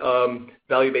integrated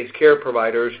value-based care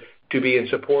providers to be in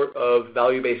support of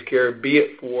value-based care, be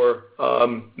it for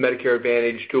Medicare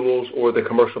Advantage duals or the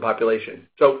commercial population.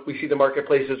 So we see the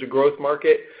marketplace as a growth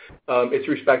market. Its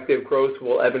respective growth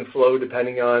will ebb and flow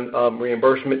depending on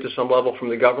reimbursement to some level from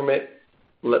the government,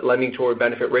 lending toward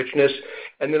benefit richness.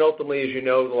 And then ultimately, as you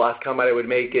know, the last comment I would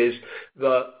make is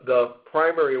the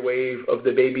primary wave of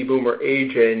the baby boomer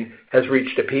age-in has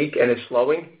reached a peak and is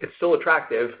slowing. It's still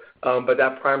attractive, but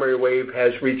that primary wave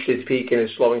has reached its peak and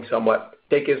is slowing somewhat.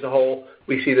 Taken as a whole,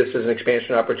 we see this as an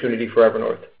expansion opportunity for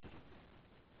Evernorth.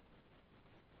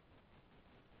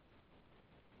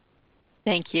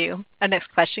 Thank you. Our next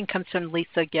question comes from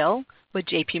Lisa Gill with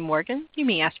J.P. Morgan. You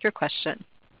may ask your question.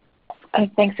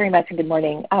 Thanks very much, and good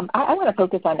morning. I want to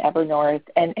focus on Evernorth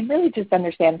and really just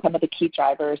understand some of the key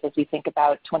drivers as we think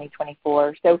about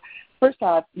 2024. So first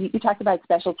off, you talked about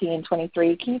specialty in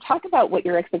 23. Can you talk about what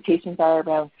your expectations are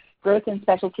around growth in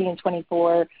specialty in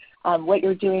 24, what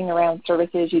you're doing around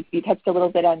services? You touched a little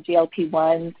bit on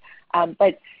GLP-1s,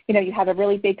 but you have a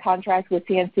really big contract with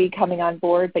CNC coming on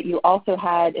board, but you also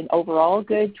had an overall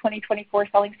good 2024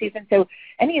 selling season. So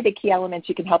any of the key elements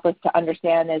you can help us to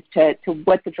understand as to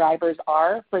what the drivers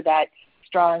are for that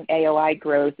strong AOI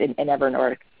growth in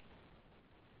Evernorth.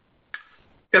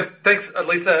 Yes, thanks,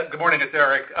 Lisa. Good morning, it's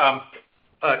Eric.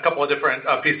 A couple of different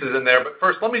pieces in there, but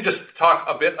first let me just talk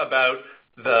a bit about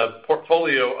the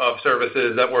portfolio of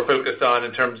services that we're focused on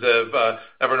in terms of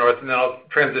Evernorth, and then I'll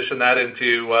transition that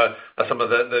into some of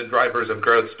the drivers of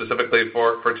growth specifically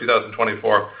for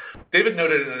 2024. David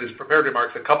noted in his prepared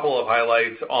remarks a couple of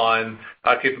highlights on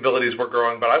capabilities we're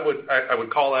growing, but I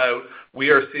would call out we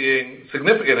are seeing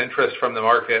significant interest from the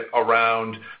market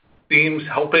around themes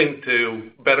helping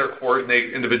to better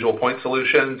coordinate individual point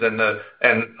solutions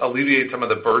and alleviate some of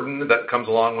the burden that comes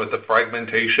along with the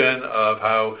fragmentation of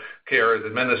how care is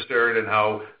administered and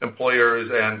how employers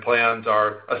and plans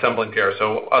are assembling care.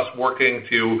 So us working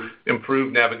to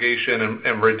improve navigation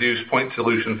and reduce point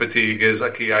solution fatigue is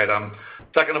a key item.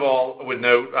 Second of all, I would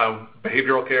note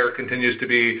behavioral care continues to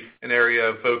be an area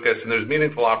of focus, and there's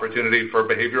meaningful opportunity for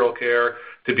behavioral care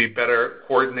to be better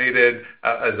coordinated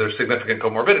as there's significant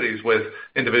comorbidities with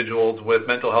individuals with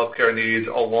mental health care needs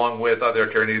along with other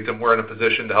care needs, and we're in a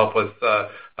position to help with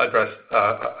address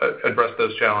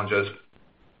those challenges.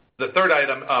 The third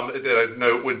item that I'd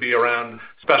note would be around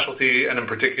specialty, and in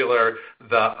particular,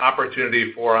 the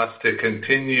opportunity for us to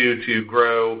continue to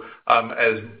grow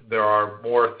as there are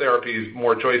more therapies,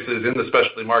 more choices in the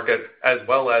specialty market, as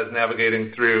well as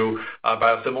navigating through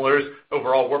biosimilars.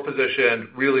 Overall, we're positioned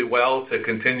really well to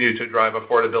continue to drive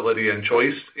affordability and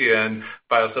choice in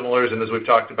biosimilars, and as we've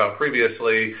talked about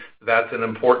previously, that's an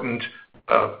important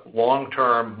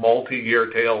long-term,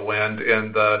 multi-year tailwind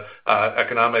in the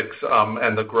economics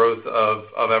and the growth of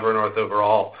Evernorth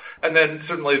overall. And then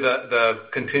certainly the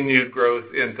continued growth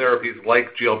in therapies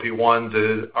like GLP-1s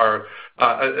is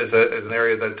an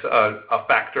area that's a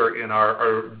factor in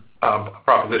our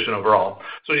proposition overall.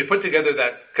 So when you put together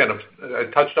that I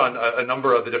touched on a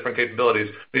number of the different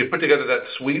capabilities. When you put together that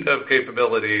suite of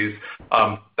capabilities,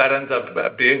 that ends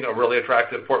up being a really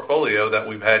attractive portfolio that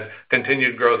we've had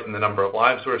continued growth in the number of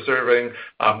lives we're serving,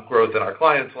 growth in our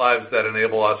clients' lives that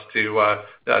enable us to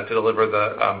deliver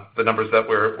the numbers that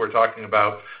we're talking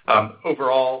about.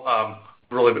 Overall,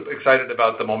 really excited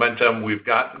about the momentum we've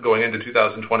got going into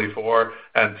 2024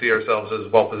 and see ourselves as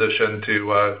well positioned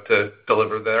to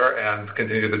deliver there and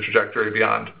continue the trajectory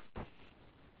beyond.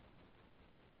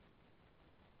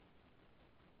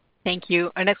 Thank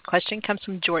you. Our next question comes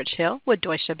from George Hill with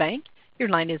Deutsche Bank. Your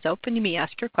line is open. You may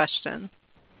ask your question.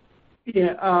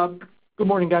 Yeah. Good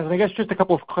morning, guys. And I guess just a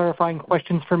couple of clarifying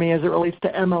questions for me as it relates to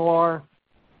MLR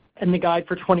and the guide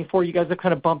for 24. You guys have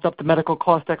kind of bumped up the medical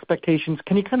cost expectations.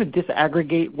 Can you kind of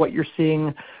disaggregate what you're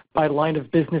seeing by line of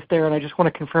business there? And I just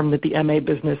want to confirm that the MA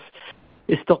business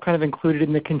is still kind of included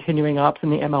in the continuing ops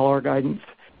and the MLR guidance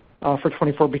for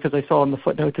 24, because I saw in the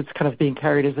footnotes it's kind of being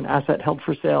carried as an asset held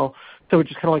for sale. So it's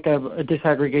just kind of like a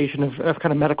disaggregation of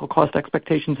kind of medical cost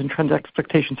expectations and trend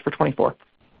expectations for 24.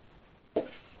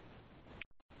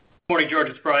 Morning, George.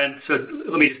 It's Brian. So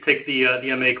let me just take the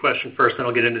MA question first, then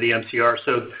I'll get into the MCR.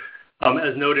 So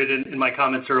as noted in my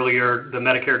comments earlier, the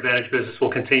Medicare Advantage business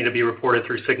will continue to be reported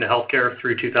through Cigna Healthcare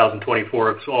through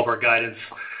 2024. So all of our guidance,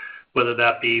 whether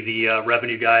that be the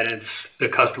revenue guidance, the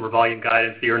customer volume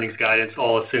guidance, the earnings guidance,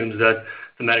 all assumes that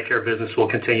the Medicare business will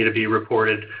continue to be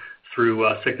reported through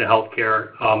Cigna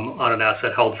Healthcare on an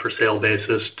asset held for sale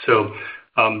basis. So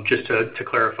just to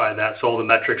clarify that, so all the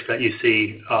metrics that you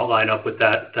see line up with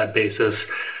that basis.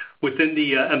 Within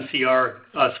the MCR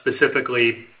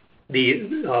specifically, the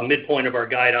midpoint of our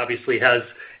guide obviously has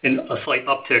a slight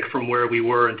uptick from where we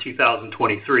were in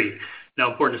 2023.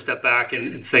 Now, important to step back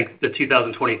and think the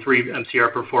 2023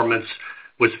 MCR performance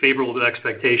was favorable to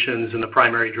expectations and the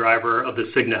primary driver of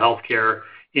the Cigna Healthcare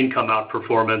income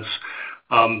outperformance.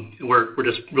 We're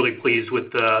just really pleased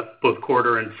with both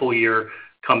quarter and full year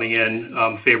coming in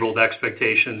favorable to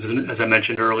expectations. And as I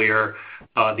mentioned earlier,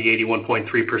 the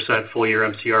 81.3% full year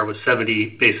MCR was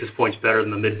 70 basis points better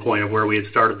than the midpoint of where we had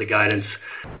started the guidance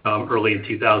early in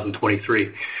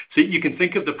 2023. So you can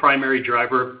think of the primary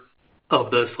driver of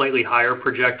the slightly higher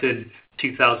projected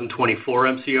 2024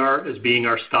 MCR as being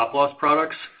our stop-loss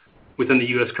products within the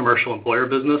U.S. commercial employer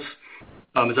business.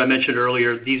 As I mentioned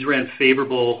earlier, these ran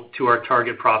favorable to our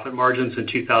target profit margins in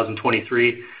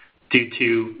 2023 due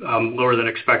to lower than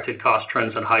expected cost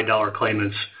trends on high dollar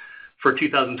claimants. For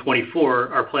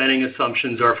 2024, our planning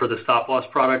assumptions are for the stop-loss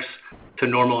products to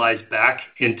normalize back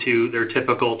into their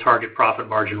typical target profit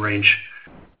margin range.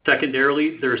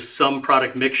 Secondarily, there's some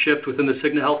product mix shift within the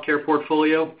Cigna Healthcare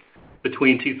portfolio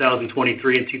between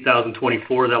 2023 and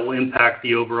 2024 that will impact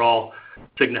the overall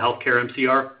Cigna Healthcare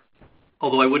MCR.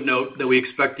 Although I would note that we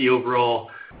expect the overall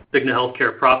Cigna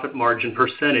Healthcare profit margin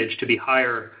percentage to be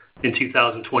higher in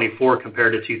 2024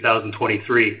 compared to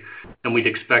 2023, and we'd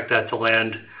expect that to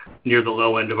land near the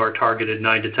low end of our targeted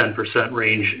 9 to 10%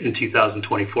 range in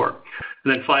 2024.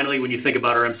 And then finally, when you think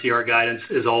about our MCR guidance,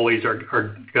 as always,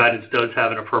 our guidance does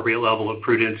have an appropriate level of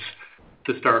prudence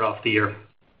to start off the year.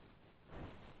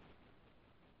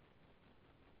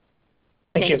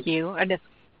 Thank you.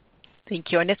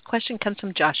 Thank you. Our next question comes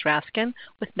from Josh Raskin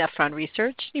with Nephron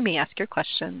Research. You may ask your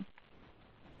question.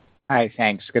 Hi,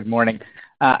 thanks. Good morning.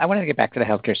 I wanted to get back to the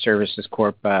Healthcare Services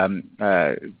Corp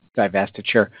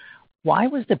divestiture. Why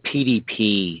was the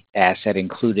PDP asset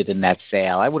included in that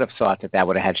sale? I would have thought that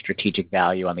would have had strategic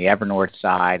value on the Evernorth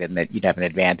side and that you'd have an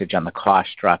advantage on the cost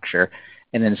structure.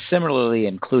 And then similarly,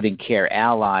 including Care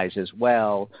Allies as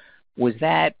well, was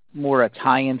that more a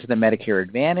tie-in to the Medicare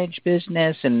Advantage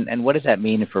business? And what does that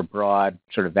mean for broad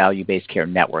sort of value-based care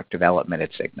network development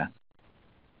at Cigna?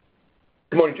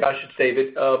 Good morning, Josh. It's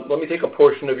David. Let me take a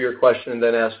portion of your question and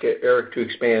then ask Eric to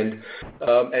expand.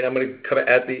 And I'm going to kind of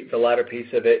add the latter piece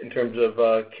of it in terms of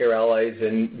Care Allies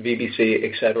and VBC,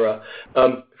 et cetera.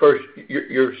 First,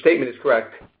 your statement is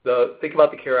correct. Think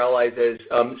about the Care Allies as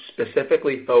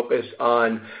specifically focused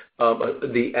on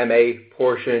the MA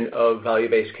portion of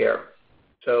value-based care.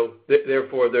 So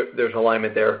therefore, there's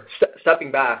alignment there.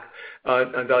 Stepping back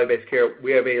on value-based care,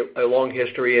 we have a long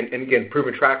history and again,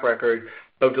 proven track record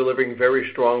of delivering very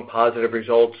strong positive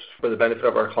results for the benefit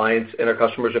of our clients and our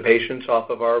customers and patients off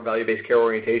of our value-based care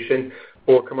orientation.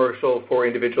 for commercial, for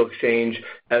individual exchange,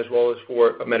 as well as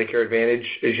for Medicare Advantage.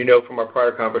 As you know from our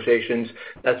prior conversations,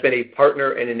 that's been a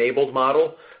partner and enabled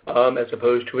model as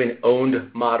opposed to an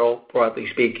owned model, broadly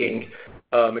speaking,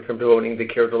 in terms of owning the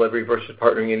care delivery versus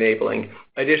partnering and enabling.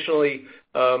 Additionally,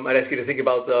 I'd ask you to think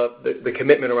about the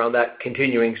commitment around that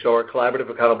continuing. So our collaborative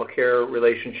accountable care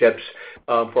relationships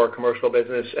for our commercial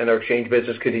business and our exchange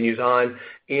business continues on,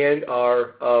 and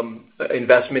our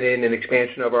investment in and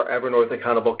expansion of our Evernorth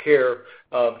accountable care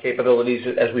capabilities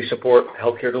as we support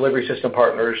healthcare delivery system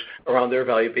partners around their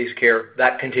value-based care,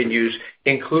 that continues,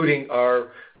 including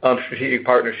our strategic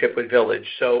partnership with Village.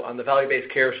 So on the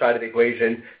value-based care side of the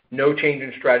equation, no change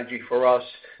in strategy for us.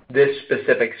 This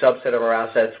specific subset of our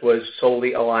assets was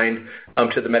solely aligned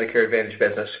to the Medicare Advantage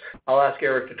business. I'll ask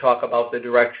Eric to talk about the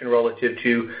direction relative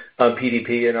to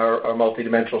PDP and our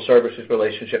multidimensional services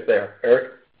relationship there.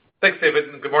 Eric? Thanks, David,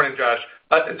 and good morning, Josh.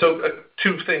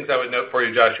 Two things I would note for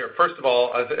you, Josh, here. First of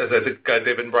all, as I think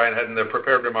David and Brian had in their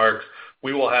prepared remarks,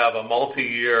 we will have a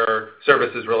multi-year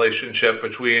services relationship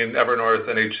between Evernorth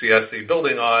and HCSC,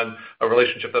 building on a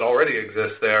relationship that already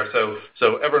exists there. So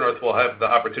Evernorth will have the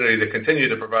opportunity to continue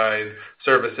to provide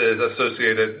services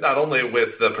associated not only with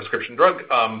the prescription drug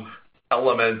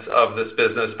element of this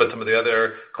business, but some of the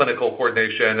other clinical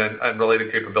coordination and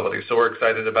related capabilities. So we're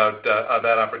excited about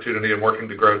that opportunity and working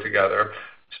to grow together.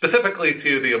 Specifically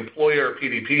to the employer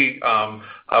PDP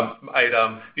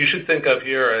item, you should think of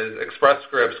here as Express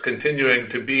Scripts continuing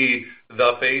to be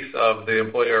the face of the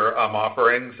employer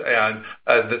offerings, and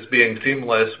this being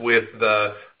seamless with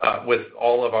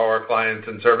all of our clients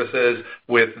and services,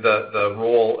 with the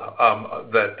role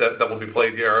that will be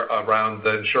played here around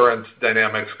the insurance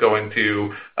dynamics going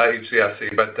to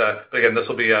HCSC. But again, this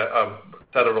will be a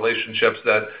set of relationships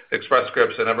that Express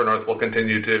Scripts and Evernorth will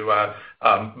continue to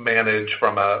manage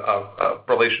from a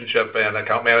relationship and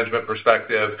account management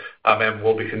perspective, and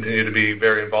will continue to be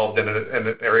very involved in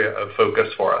an area of focus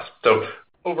for us. So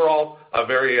overall,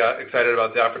 very excited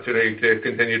about the opportunity to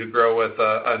continue to grow with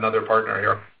another partner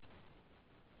here.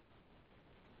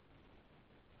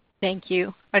 Thank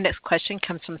you. Our next question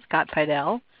comes from Scott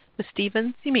Fidel with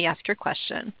Stephens. You may ask your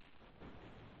question.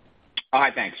 Hi,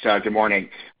 thanks. Good morning.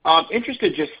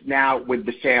 Interested just now with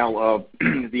the sale of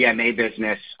the MA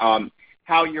business,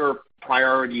 how your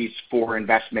priorities for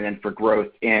investment and for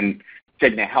growth in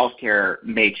Cigna Healthcare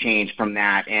may change from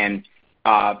that. And,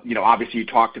 obviously you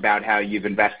talked about how you've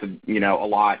invested, a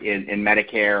lot in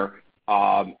Medicare,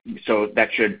 so that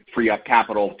should free up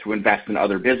capital to invest in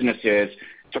other businesses.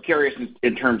 So curious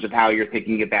in terms of how you're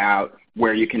thinking about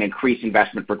where you can increase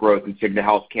investment for growth in Cigna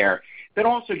Healthcare. Then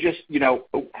also just,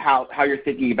 how you're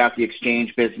thinking about the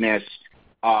exchange business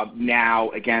now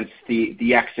against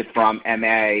the exit from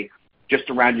MA, just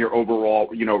around your overall,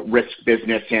 risk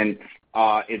business in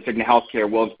Cigna Healthcare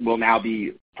will now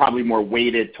be probably more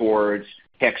weighted towards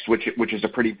HIX, which is a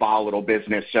pretty volatile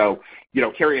business. So,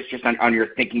 curious just on your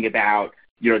thinking about,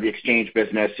 the exchange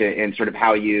business and sort of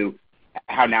how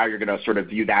now you're going to sort of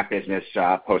view that business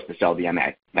post the sale of the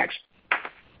MA. Thanks.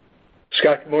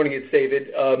 Scott, good morning. It's David.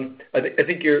 I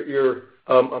think your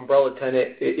umbrella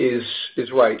tenant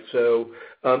is right. So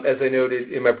as I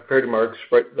noted in my prepared remarks,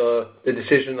 right, the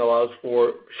decision allows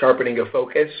for sharpening of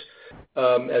focus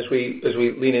as we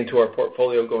lean into our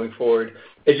portfolio going forward.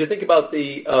 As you think about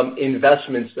the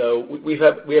investments, though, we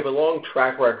have a long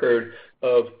track record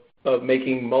of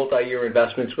making multi-year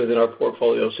investments within our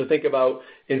portfolio. So think about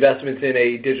investments in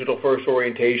a digital-first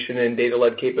orientation and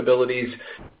data-led capabilities,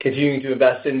 continuing to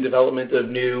invest in development of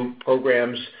new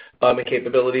programs and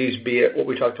capabilities, be it what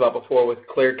we talked about before with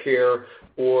ClearCare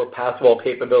or Pathwell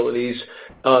capabilities,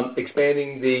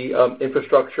 expanding the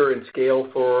infrastructure and scale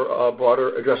for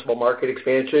broader addressable market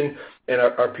expansion, and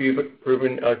our proven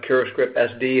CuraScript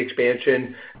SD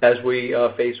expansion as we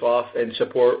face off and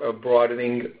support a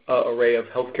broadening array of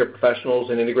healthcare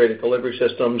professionals and integrated delivery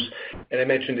systems. And I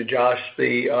mentioned to Josh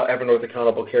the Evernorth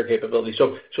accountable care capability.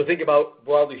 So think about,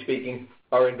 broadly speaking,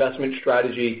 our investment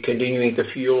strategy continuing to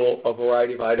fuel a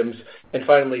variety of items. And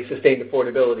finally, sustained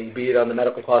affordability, be it on the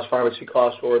medical cost, pharmacy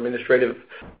cost, or administrative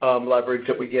leverage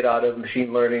that we get out of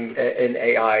machine learning and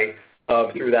AI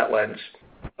through that lens.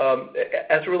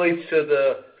 As it relates to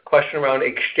the question around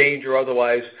exchange or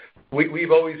otherwise,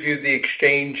 we've always viewed the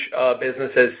exchange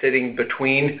business as sitting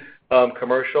between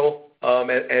commercial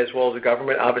as well as the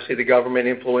government. Obviously, the government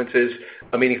influences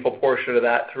a meaningful portion of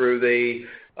that through the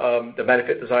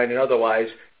benefit design and otherwise,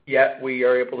 yet we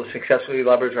are able to successfully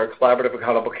leverage our collaborative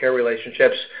accountable care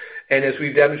relationships. And as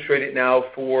we've demonstrated now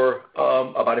for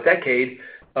about a decade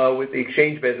with the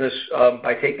exchange business,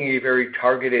 by taking a very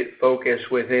targeted focus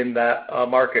within that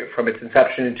market from its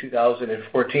inception in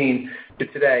 2014 to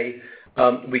today,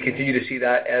 We continue to see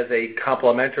that as a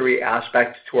complementary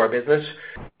aspect to our business.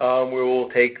 We will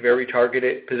take very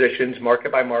targeted positions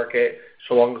market by market,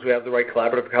 so long as we have the right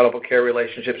collaborative accountable care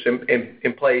relationships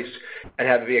in place and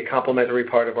have it be a complementary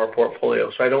part of our portfolio.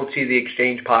 So I don't see the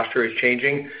exchange posture as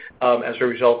changing as a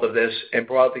result of this. And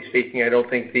broadly speaking, I don't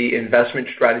think the investment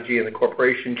strategy and the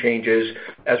corporation changes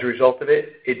as a result of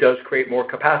it. It does create more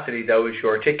capacity, though, as you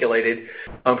articulated,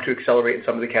 to accelerate in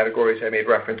some of the categories I made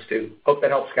reference to. Hope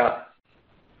that helps, Scott.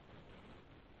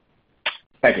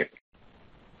 Thank you.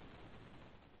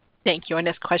 Thank you. Our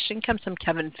next question comes from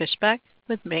Kevin Fischbeck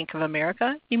with Bank of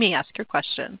America. You may ask your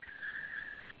question.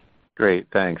 Great,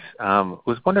 thanks.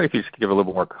 Was wondering if you could give a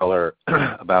little more color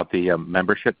about the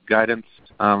membership guidance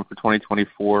for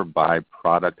 2024 by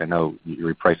product. I know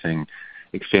you're repricing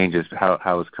exchanges.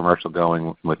 How is commercial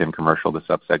going within commercial, the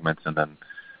subsegments, and then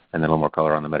a little more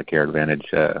color on the Medicare Advantage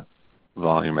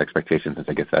volume expectations, since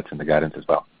I guess that's in the guidance as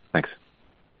well. Thanks.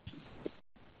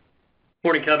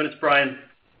 Morning, Kevin. It's Brian.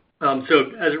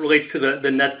 So as it relates to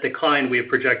the net decline we have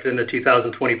projected in the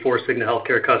 2024 Cigna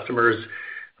Healthcare customers,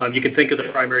 you can think of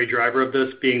the primary driver of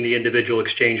this being the individual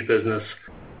exchange business.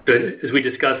 But as we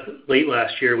discussed late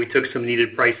last year, we took some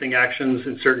needed pricing actions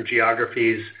in certain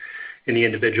geographies in the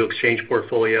individual exchange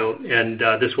portfolio, and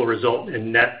this will result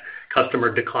in net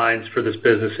customer declines for this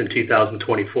business in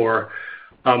 2024.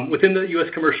 Within the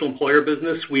U.S. commercial employer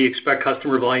business, we expect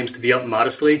customer volumes to be up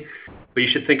modestly, but you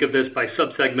should think of this by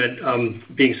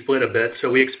subsegment being split a bit.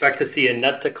 So we expect to see a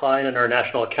net decline in our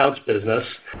national accounts business,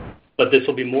 but this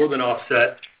will be more than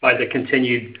offset by the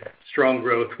continued strong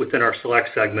growth within our select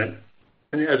segment.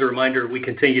 And as a reminder, we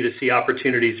continue to see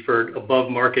opportunities for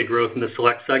above-market growth in the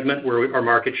select segment, where our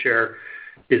market share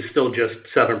is still just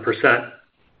 7%.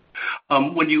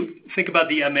 When you think about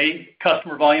the MA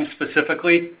customer volume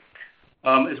specifically,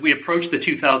 as we approach the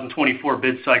 2024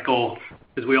 bid cycle,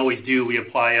 as we always do, we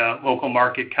apply a local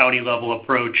market county-level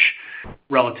approach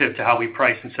relative to how we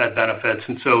price and set benefits.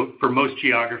 And so for most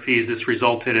geographies, this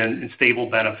resulted in stable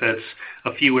benefits.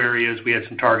 A few areas, we had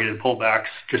some targeted pullbacks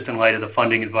just in light of the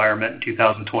funding environment in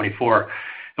 2024.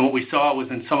 And what we saw was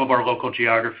in some of our local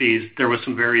geographies, there was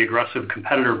some very aggressive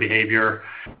competitor behavior,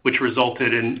 which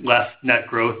resulted in less net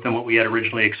growth than what we had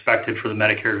originally expected for the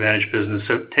Medicare Advantage business.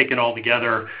 So taken all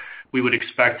together, we would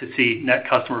expect to see net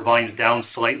customer volumes down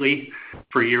slightly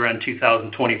for year-end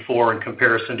 2024 in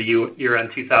comparison to year-end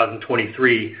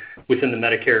 2023 within the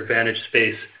Medicare Advantage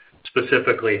space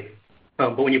specifically.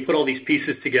 But when you put all these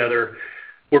pieces together,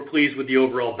 we're pleased with the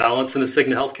overall balance in the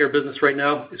Cigna Healthcare business right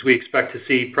now, as we expect to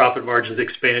see profit margins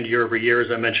expand year over year, as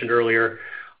I mentioned earlier,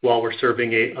 while we're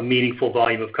serving a meaningful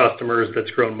volume of customers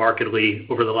that's grown markedly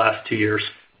over the last 2 years.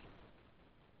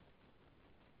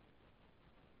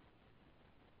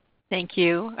 Thank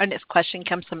you. Our next question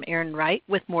comes from Erin Wright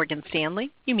with Morgan Stanley.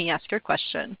 You may ask your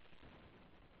question.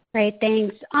 Great,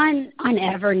 thanks. On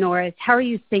Evernorth, how are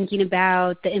you thinking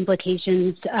about the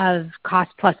implications of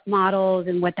cost-plus models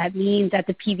and what that means at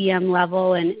the PBM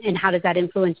level, and how does that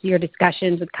influence your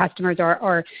discussions with customers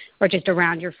or just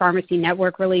around your pharmacy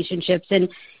network relationships?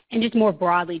 And just more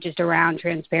broadly, just around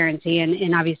transparency,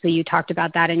 and obviously you talked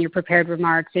about that in your prepared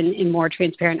remarks in more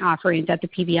transparent offerings at the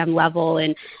PBM level.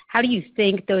 And how do you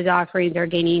think those offerings are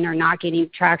gaining or not gaining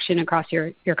traction across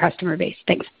your customer base?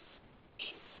 Thanks.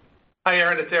 Hi,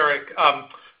 Erin, it's Eric.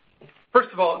 First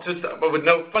of all, just I would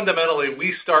note, fundamentally,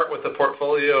 we start with a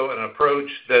portfolio and an approach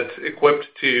that's equipped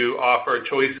to offer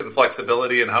choice and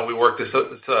flexibility in how we work to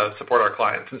support our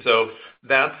clients. And so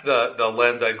that's the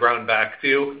lens I ground back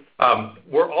to.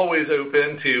 We're always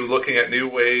open to looking at new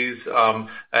ways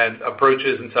and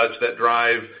approaches and such that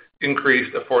drive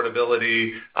increased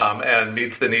affordability and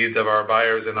meets the needs of our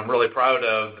buyers. And I'm really proud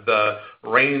of the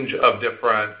range of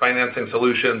different financing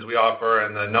solutions we offer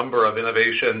and the number of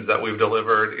innovations that we've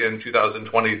delivered in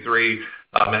 2023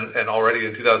 and already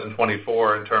in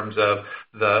 2024 in terms of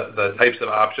the types of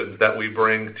options that we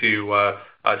bring to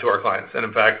our clients. And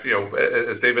in fact,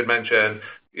 as David mentioned,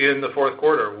 in the fourth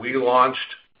quarter, we launched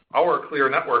our Clear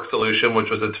Network solution, which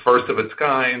was its first of its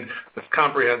kind, this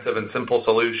comprehensive and simple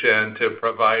solution to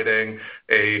providing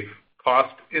a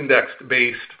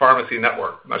cost-index-based pharmacy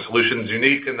network. My solution is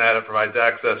unique in that it provides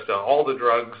access to all the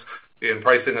drugs in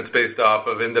pricing that's based off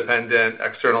of independent,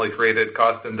 externally created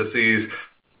cost indices.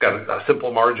 Got a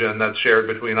simple margin that's shared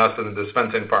between us and the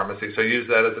dispensing pharmacy. So use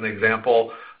that as an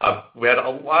example. We had a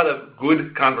lot of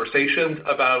good conversations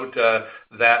about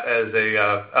that as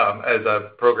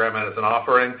a program and as an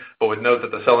offering, but would note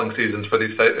that the selling seasons for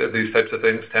these types of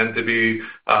things tend to be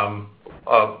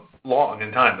long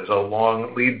in time. There's a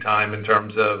long lead time in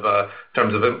terms of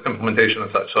implementation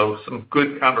and such. So some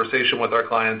good conversation with our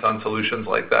clients on solutions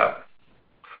like that.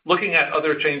 Looking at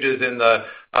other changes in the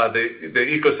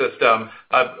ecosystem,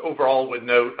 overall would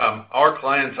note our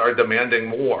clients are demanding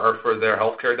more for their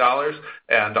healthcare dollars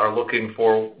and are looking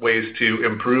for ways to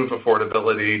improve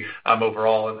affordability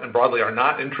overall, and broadly are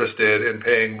not interested in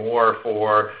paying more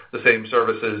for the same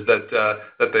services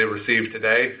that they receive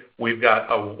today. We've got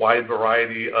a wide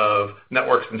variety of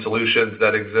networks and solutions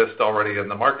that exist already in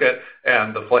the market,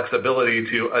 and the flexibility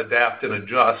to adapt and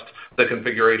adjust the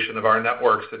configuration of our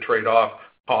networks to trade off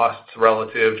costs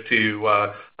relative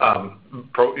to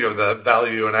the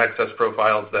value and access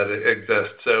profiles that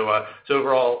exist. So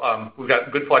overall, we've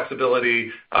got good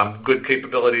flexibility, good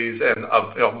capabilities, and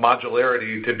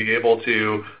modularity to be able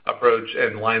to approach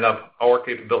and line up our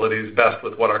capabilities best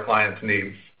with what our clients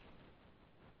need.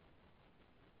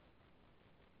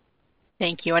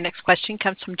 Thank you. Our next question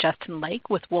comes from Justin Lake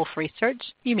with Wolfe Research.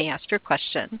 You may ask your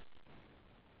question.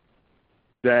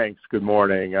 Thanks. Good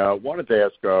morning. Wanted to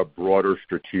ask a broader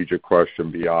strategic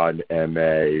question beyond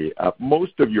MA.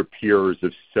 Most of your peers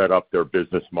have set up their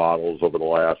business models over the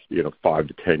last 5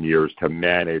 to 10 years to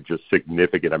manage a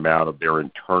significant amount of their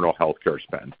internal healthcare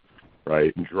spend,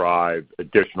 right, and drive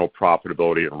additional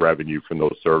profitability and revenue from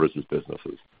those services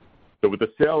businesses. So with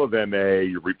the sale of MA,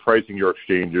 you're repricing your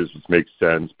exchanges, which makes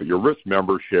sense, but your risk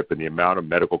membership and the amount of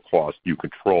medical costs you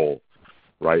control,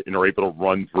 right, and are able to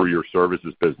run through your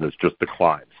services business just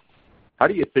declines. How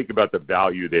do you think about the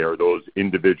value there, those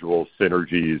individual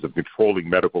synergies of controlling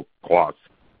medical costs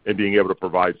and being able to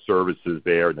provide services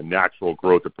there and the natural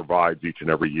growth it provides each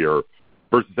and every year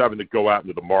versus having to go out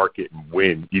into the market and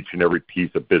win each and every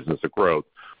piece of business of growth,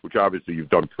 which obviously you've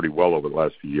done pretty well over the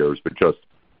last few years, but just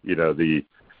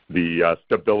the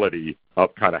stability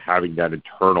of kind of having that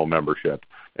internal membership?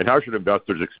 And how should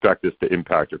investors expect this to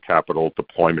impact your capital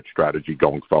deployment strategy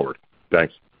going forward?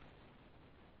 Thanks.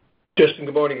 Justin,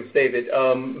 good morning. It's David.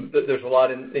 There's a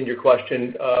lot in your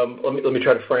question. Let me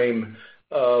try to frame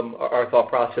our thought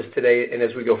process today and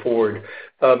as we go forward.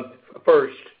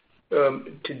 First,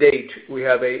 to date, we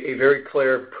have a very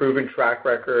clear, proven track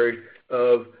record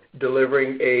of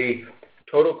delivering a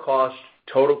total cost,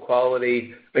 total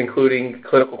quality, including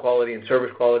clinical quality and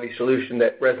service quality solution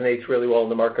that resonates really well in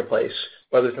the marketplace,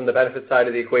 whether it's on the benefit side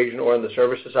of the equation or on the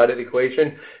services side of the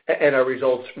equation, and our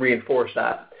results reinforce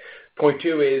that. Point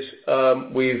two is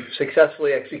we've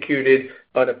successfully executed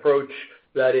an approach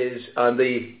that is on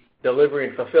the delivery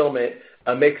and fulfillment,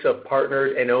 a mix of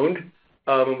partnered and owned,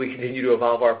 and we continue to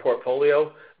evolve our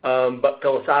portfolio. But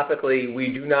philosophically,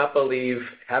 we do not believe,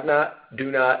 have not, do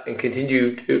not, and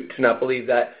continue to not believe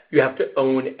that you have to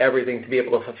own everything to be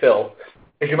able to fulfill.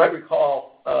 As you might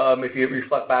recall, if you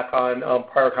reflect back on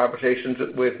prior conversations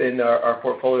within our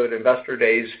portfolio at Investor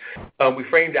Days, we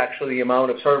framed actually the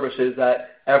amount of services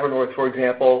that Evernorth, for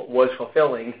example, was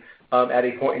fulfilling at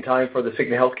a point in time for the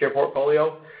Cigna Healthcare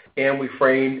portfolio, and we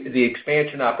framed the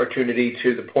expansion opportunity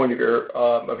to the point of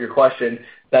your question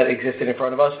that existed in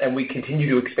front of us, and we continue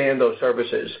to expand those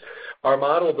services. Our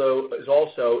model, though, is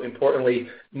also importantly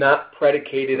not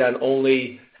predicated on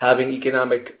only having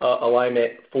economic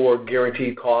alignment for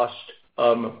guaranteed cost.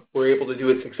 We're able to do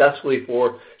it successfully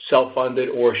for self-funded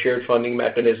or shared funding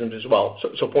mechanisms as well.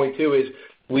 So point two is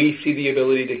we see the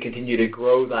ability to continue to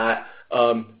grow that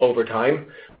over time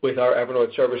with our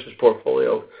Evernorth services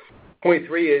portfolio. Point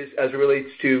three is, as it relates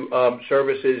to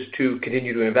services to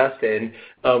continue to invest in,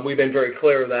 we've been very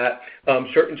clear that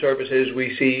certain services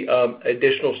we see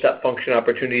additional step function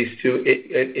opportunities to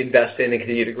invest in and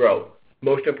continue to grow.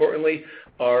 Most importantly,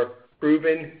 our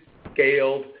proven,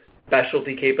 scaled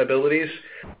specialty capabilities.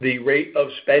 The rate of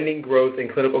spending growth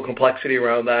and clinical complexity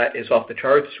around that is off the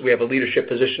charts. We have a leadership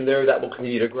position there that will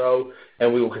continue to grow,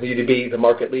 and we will continue to be the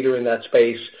market leader in that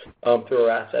space through our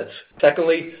assets.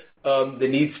 Secondly, the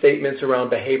need statements around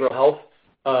behavioral health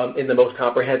in the most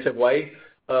comprehensive way.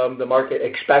 The market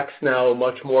expects now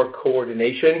much more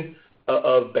coordination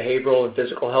of behavioral and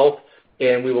physical health,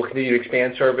 and we will continue to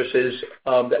expand services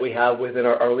that we have within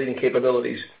our leading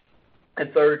capabilities.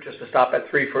 And third, just to stop at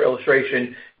three for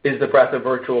illustration, is the breadth of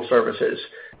virtual services,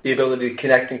 the ability to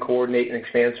connect and coordinate and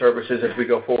expand services as we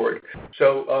go forward.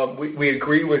 So we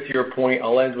agree with your point.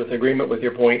 I'll end with agreement with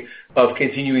your point of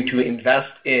continuing to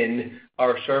invest in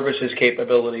our services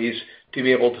capabilities to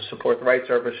be able to support the right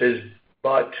services,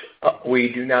 but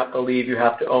we do not believe you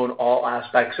have to own all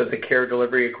aspects of the care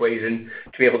delivery equation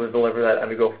to be able to deliver that on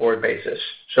a go-forward basis.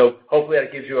 So hopefully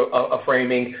that gives you a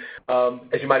framing.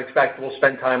 As you might expect, we'll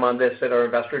spend time on this at our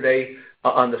Investor Day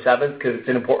on the 7th because it's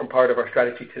an important part of our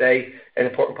strategy today, an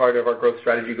important part of our growth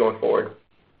strategy going forward.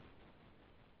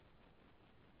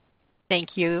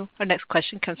 Thank you. Our next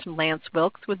question comes from Lance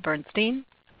Wilkes with Bernstein.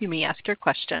 You may ask your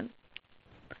question.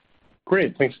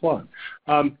 Great. Thanks a lot.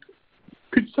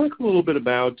 Could you talk a little bit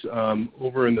about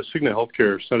over in the Cigna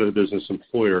Healthcare side of the business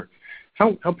employer,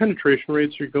 how penetration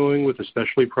rates are going with the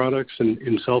specialty products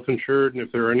in self-insured, and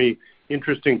if there are any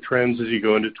interesting trends as you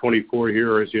go into 24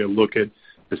 here or as you look at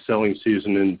the selling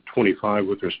season in 25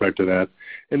 with respect to that?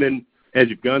 And then as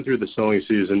you've gone through the selling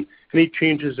season, any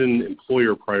changes in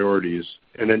employer priorities?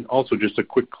 And then also just a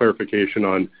quick clarification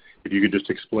on if you could just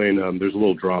explain, there's a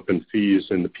little drop in fees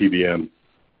in the PBM.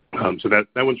 So that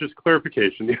one's just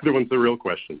clarification. The other one's the real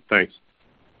question. Thanks.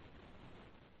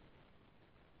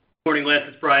 Morning, Lance.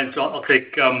 It's Brian. So I'll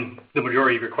take the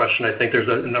majority of your question. I think there's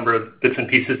a number of bits and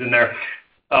pieces in there.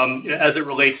 As it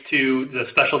relates to the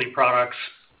specialty products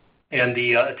and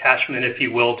the attachment, if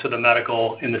you will, to the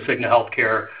medical in the Cigna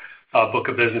Healthcare book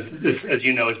of business, this, as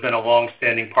you know, has been a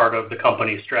long-standing part of the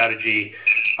company's strategy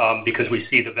because we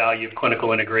see the value of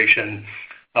clinical integration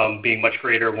being much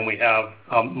greater when we have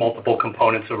multiple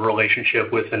components of a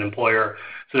relationship with an employer.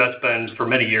 So that's been, for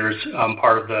many years,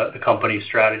 part of the company's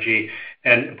strategy.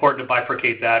 And important to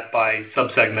bifurcate that by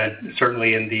subsegment.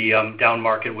 Certainly in the down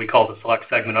market, we call the select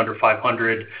segment under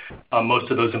 500. Most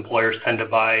of those employers tend to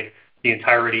buy the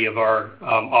entirety of our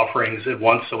offerings at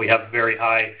once, so we have very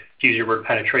high, to use your word,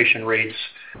 penetration rates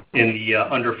in the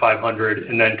under 500,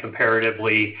 and then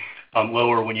comparatively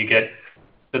lower when you get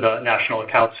to the national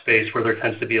account space, where there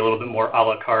tends to be a little bit more a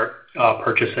la carte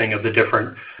purchasing of the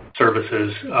different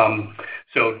services.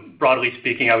 So broadly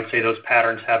speaking, I would say those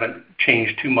patterns haven't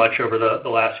changed too much over the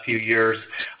last few years.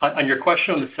 On your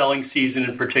question on the selling season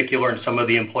in particular and some of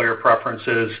the employer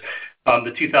preferences,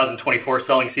 the 2024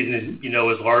 selling season,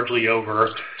 is largely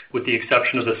over, with the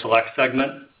exception of the select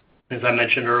segment. As I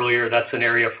mentioned earlier, that's an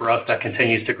area for us that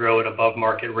continues to grow at above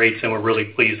market rates, and we're really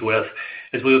pleased with.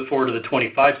 As we look forward to the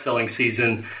 25 selling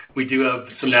season, we do have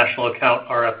some national account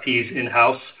RFPs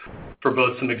in-house for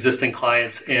both some existing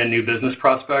clients and new business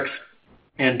prospects.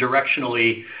 And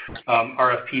directionally,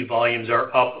 RFP volumes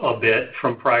are up a bit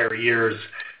from prior years.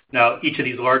 Now, each of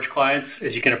these large clients,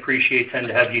 as you can appreciate, tend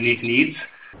to have unique needs.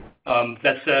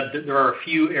 That said, there are a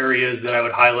few areas that I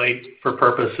would highlight for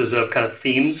purposes of kind of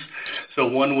themes. So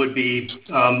one would be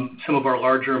some of our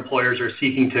larger employers are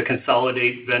seeking to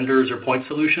consolidate vendors or point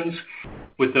solutions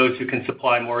with those who can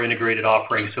supply more integrated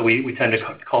offerings. So we tend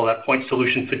to call that point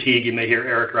solution fatigue. You may hear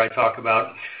Eric or I talk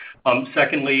about.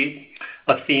 Secondly,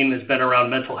 a theme has been around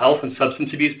mental health and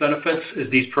substance abuse benefits, as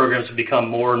these programs have become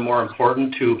more and more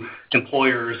important to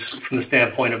employers from the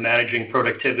standpoint of managing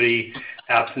productivity,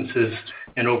 absences,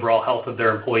 and overall health of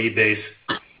their employee base.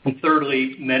 And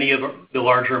thirdly, many of the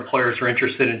larger employers are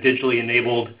interested in digitally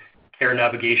enabled care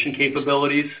navigation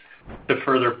capabilities to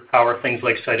further power things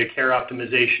like site of care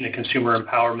optimization and consumer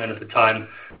empowerment at the time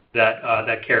that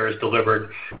that care is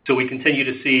delivered. So we continue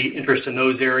to see interest in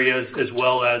those areas, as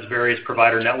well as various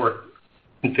provider network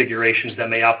configurations that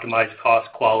may optimize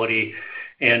cost, quality,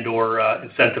 and or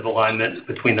incentive alignment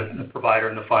between the provider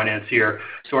and the financier.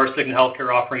 So our Cigna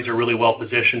Healthcare offerings are really well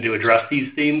positioned to address these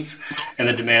themes and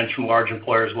the demands from large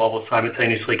employers, while we'll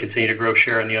simultaneously continue to grow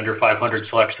share in the under 500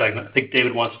 select segment. I think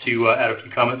David wants to add a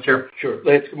few comments here. Sure.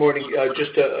 Lance, good morning.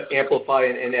 Just to amplify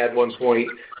and add one point,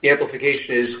 the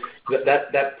amplification is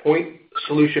that point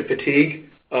solution fatigue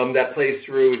that plays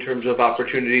through in terms of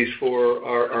opportunities for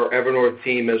our Evernorth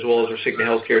team as well as our Cigna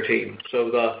Healthcare team.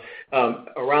 So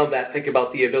around that, think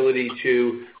about the ability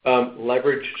to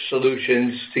leverage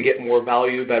solutions to get more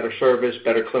value, better service,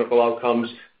 better clinical outcomes,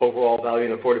 overall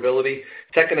value and affordability.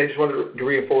 Second, I just wanted to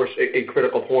reinforce a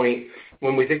critical point.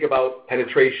 When we think about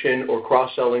penetration or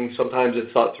cross-selling, sometimes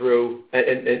it's thought through,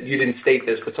 and you didn't state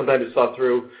this, but sometimes it's thought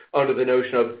through under the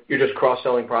notion of you're just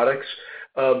cross-selling products.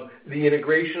 The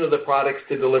integration of the products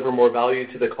to deliver more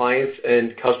value to the clients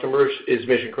and customers is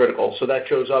mission critical. So that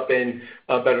shows up in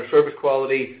better service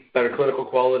quality, better clinical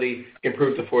quality,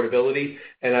 improved affordability,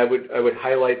 and I would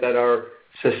highlight that our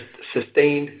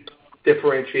sustained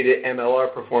differentiated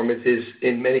MLR performance is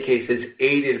in many cases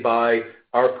aided by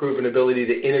our proven ability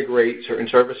to integrate certain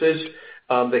services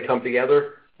that come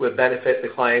together with benefit the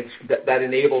clients. That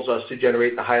enables us to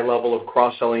generate the high level of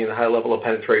cross-selling and the high level of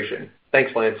penetration.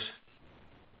 Thanks, Lance.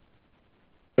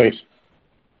 Thanks.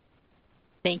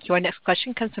 Thank you. Our next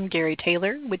question comes from Gary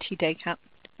Taylor with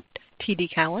TD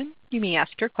Cowen. You may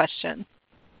ask your question.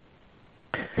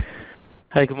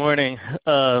 Hi, good morning.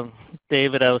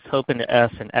 David, I was hoping to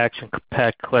ask an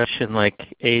action-packed question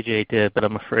like AJ did, but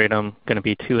I'm afraid I'm going to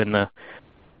be too in the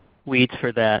weeds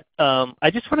for that. I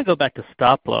just want to go back to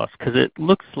stop loss because it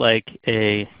looks like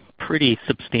a pretty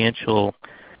substantial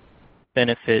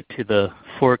benefit to the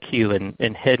 4Q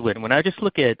and headwind. When I just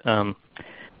look at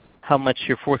how much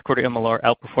your fourth quarter MLR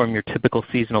outperformed your typical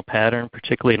seasonal pattern,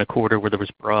 particularly in a quarter where there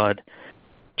was broad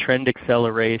trend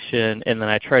acceleration, and then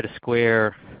I try to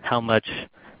square how much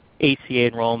ACA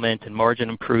enrollment and margin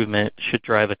improvement should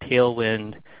drive a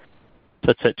tailwind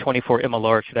such that 24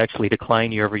 MLR should actually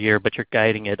decline year over year, but you're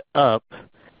guiding it up. I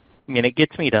mean, it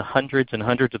gets me to hundreds and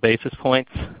hundreds of basis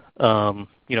points, of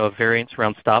variance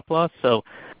around stop loss. So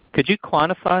could you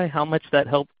quantify how much that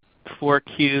helped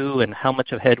 4Q and how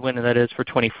much of headwind that is for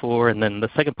 24? And then the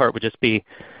second part would just be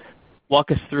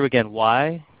walk us through again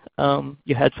why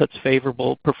you had such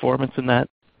favorable performance in that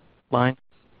line.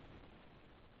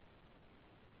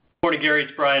 Morning, Gary.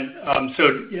 It's Brian. So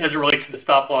as it relates to the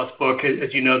stop loss book,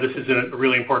 as you know, this is a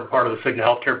really important part of the Cigna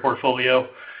Healthcare portfolio,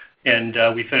 and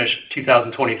we finished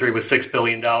 2023 with $6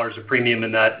 billion of premium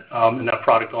in that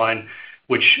product line,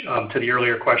 which, to the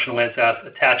earlier question Lance asked,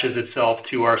 attaches itself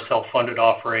to our self-funded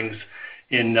offerings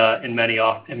in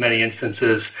many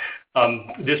instances.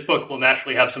 This book will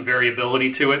naturally have some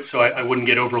variability to it, so I wouldn't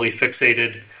get overly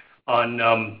fixated on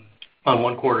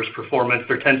one quarter's performance.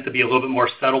 There tends to be a little bit more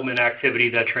settlement activity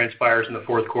that transpires in the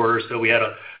fourth quarter, so we had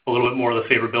a little bit more of the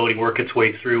favorability work its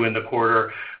way through in the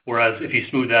quarter, whereas if you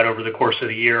smooth that over the course of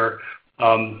the year,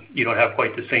 you don't have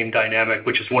quite the same dynamic,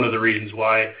 which is one of the reasons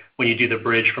why when you do the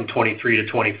bridge from 23 to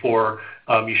 24,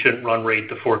 you shouldn't run rate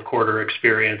the fourth quarter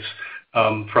experience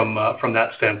from that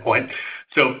standpoint.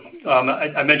 So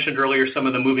I mentioned earlier some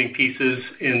of the moving pieces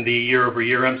in the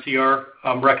year-over-year MCR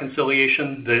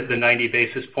reconciliation, the 90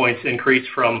 basis points increase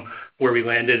from where we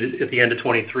landed at the end of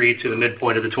 23 to the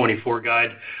midpoint of the 24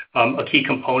 guide. A key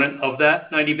component of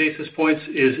that 90 basis points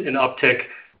is an uptick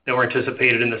that were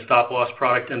anticipated in the stop-loss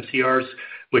product MCRs,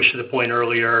 which, to the point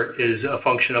earlier, is a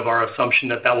function of our assumption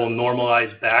that will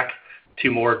normalize back to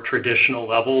more traditional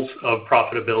levels of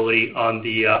profitability on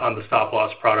the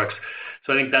stop-loss products.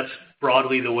 So I think that's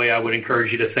broadly the way I would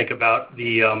encourage you to think about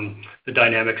the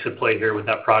dynamics at play here with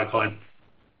that product line.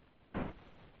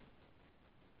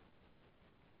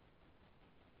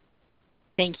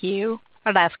 Thank you.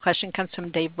 Our last question comes from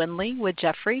Dave Windley with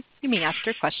Jefferies. You may ask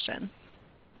your question.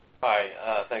 Hi.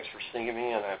 Thanks for sneaking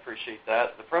me in. I appreciate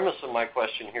that. The premise of my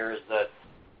question here is that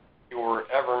your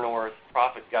Evernorth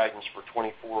profit guidance for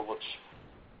 24 looks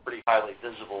pretty highly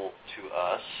visible to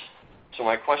us. So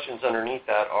my questions underneath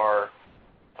that are,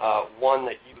 one,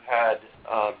 that you had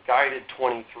guided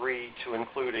 23 to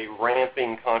include a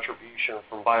ramping contribution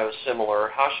from biosimilar.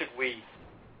 How should we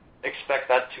expect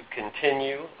that to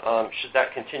continue? Should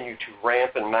that continue to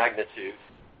ramp in magnitude?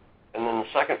 And then the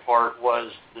second part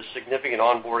was the significant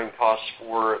onboarding costs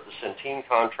for the Centene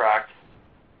contract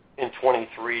in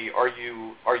 23. Are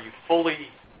you fully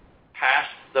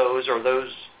past those? Are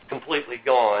those completely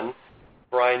gone?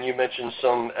 Brian, you mentioned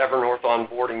some Evernorth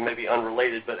onboarding, maybe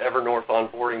unrelated, but Evernorth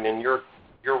onboarding in your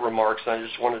remarks, and I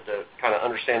just wanted to kind of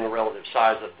understand the relative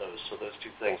size of those. So those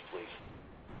two things, please.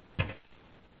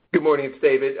 Good morning, it's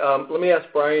David. Let me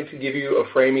ask Brian to give you a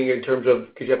framing in terms of,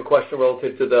 because you have a question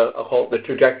relative to the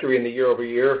trajectory in the year over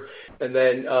year, and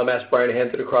then ask Brian to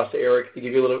hand it across to Eric to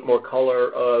give you a little bit more color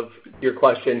of your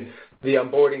question, the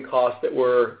onboarding costs that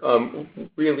were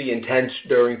really intense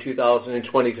during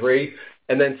 2023,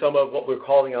 and then some of what we're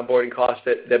calling onboarding costs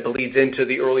that bleeds into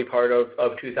the early part of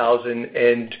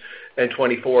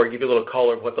 2024, give you a little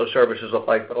color of what those services look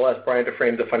like. But I'll ask Brian to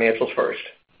frame the financials first.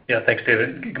 Yeah, thanks,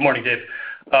 David. Good morning, Dave.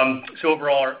 So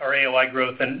overall, our AOI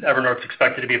growth in Evernorth is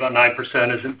expected to be about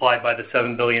 9%, as implied by the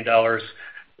 $7 billion or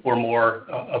more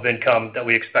of income that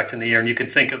we expect in the year. And you can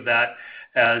think of that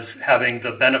as having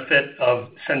the benefit of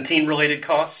Centene-related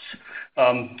costs,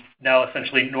 now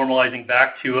essentially normalizing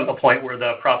back to a point where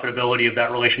the profitability of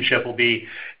that relationship will be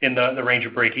in the range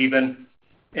of break even.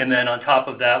 And then on top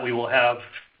of that, we will have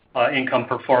income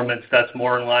performance that's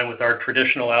more in line with our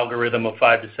traditional algorithm of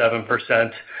 5 to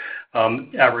 7%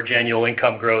 average annual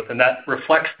income growth. And that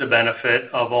reflects the benefit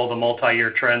of all the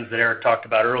multi-year trends that Eric talked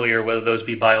about earlier, whether those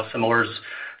be biosimilars,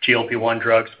 GLP-1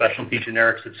 drugs, specialty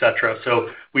generics, et cetera. So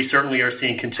we certainly are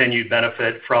seeing continued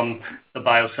benefit from the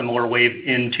biosimilar wave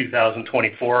in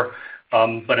 2024.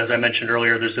 But as I mentioned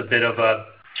earlier, there's a bit of a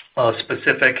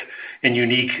specific and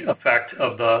unique effect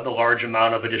of the large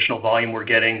amount of additional volume we're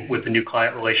getting with the new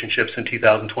client relationships in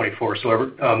 2024.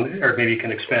 So Eric, maybe you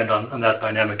can expand on that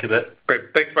dynamic a bit. Great.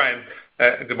 Thanks, Brian.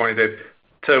 Good morning, Dave.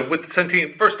 So with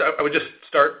Centene, first, I would just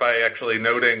start by actually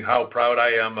noting how proud I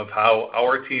am of how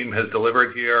our team has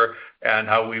delivered here. and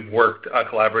how we've worked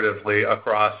collaboratively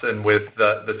across and with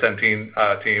the Centene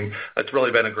team. It's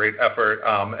really been a great effort,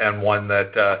 and one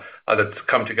that's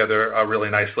come together really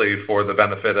nicely for the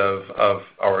benefit of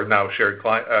our now shared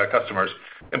customers.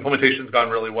 Implementation's gone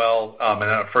really well, and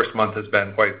our first month has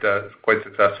been quite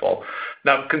successful.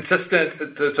 Now, consistent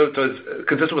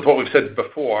with what we've said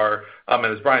before, and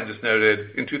as Brian just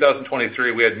noted, in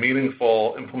 2023 we had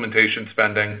meaningful implementation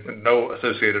spending, no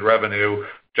associated revenue,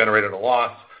 generated a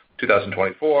loss.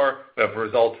 2024, we have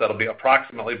results that'll be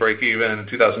approximately break even. In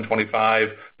 2025,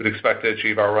 we'd expect to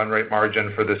achieve our run rate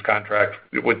margin for this contract,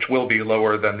 which will be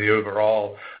lower than the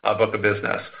overall book of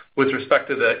business. With respect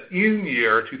to the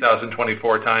in-year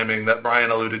 2024 timing that Brian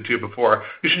alluded to before,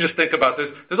 you should just think about this.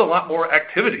 There's a lot more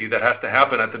activity that has to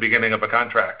happen at the beginning of a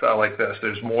contract like this.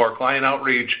 There's more client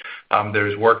outreach.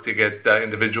 There's work to get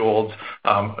individuals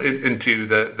into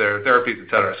their therapies, et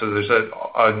cetera. So there's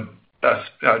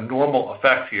a normal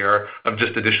effect here of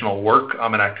just additional work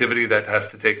and activity that has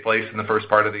to take place in the first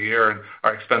part of the year, and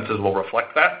our expenses will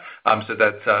reflect that. So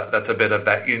that's a bit of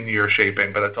that in-year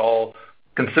shaping, but it's all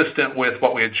consistent with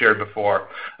what we had shared before.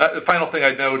 The final thing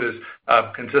I'd note is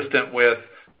consistent with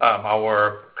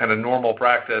our kind of normal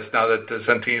practice. Now that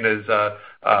Centene is a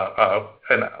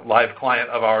live client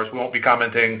of ours, we won't be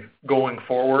commenting going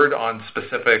forward on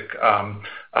specific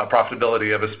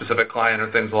profitability of a specific client or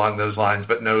things along those lines,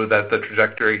 but know that the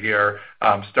trajectory here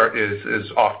is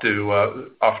off to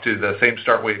the same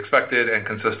start we expected and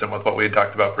consistent with what we had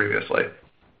talked about previously.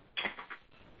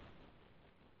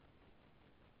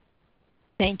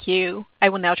 Thank you. I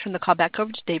will now turn the call back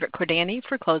over to David Cordani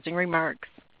for closing remarks.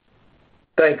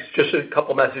 Thanks. Just a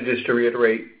couple messages to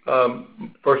reiterate.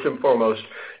 First and foremost,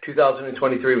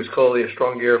 2023 was clearly a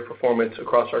strong year of performance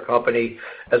across our company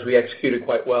as we executed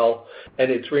quite well, and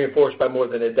it's reinforced by more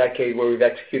than a decade where we've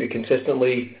executed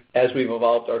consistently as we've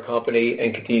evolved our company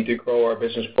and continued to grow our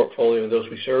business portfolio and those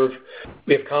we serve.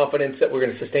 We have confidence that we're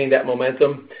going to sustain that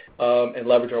momentum and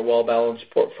leverage our well-balanced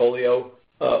portfolio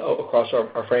across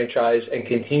our franchise and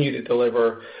continue to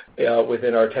deliver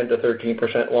within our 10 to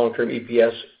 13% long-term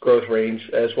EPS growth range,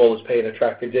 as well as pay an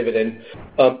attractive dividend.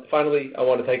 Finally, I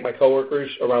want to thank my coworkers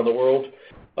around the world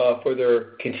for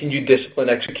their continued discipline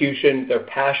execution, their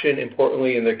passion,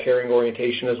 importantly, and their caring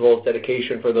orientation, as well as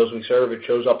dedication for those we serve. It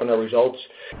shows up in our results.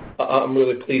 I'm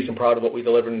really pleased and proud of what we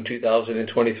delivered in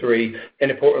 2023,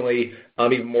 and importantly,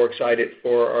 I'm even more excited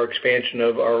for our expansion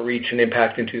of our reach and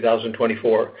impact in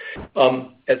 2024.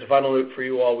 As a final note for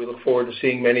you all, we look forward to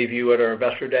seeing many of you at our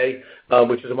Investor Day,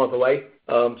 which is a month away.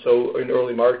 So in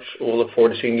early March, we'll look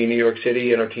forward to seeing you in New York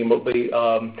City, and our team will be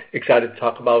excited to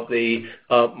talk about the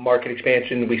market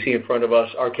expansion we see in front of us,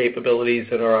 our capabilities,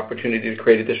 and our opportunity to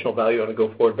create additional value on a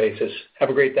go-forward basis. Have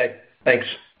a great day. Thanks.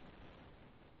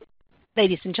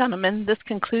 Ladies and gentlemen, this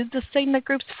concludes the Cigna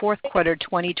Group's fourth quarter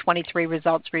 2023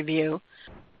 results review.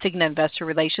 Cigna Investor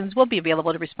Relations will be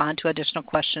available to respond to additional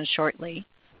questions shortly.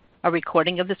 A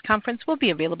recording of this conference will be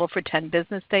available for 10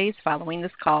 business days following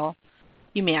this call.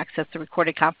 You may access the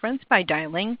recorded conference by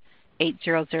dialing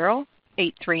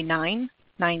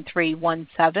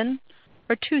 800-839-9317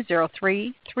 or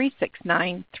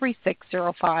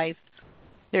 203-369-3605.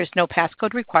 There is no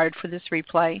passcode required for this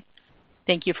replay.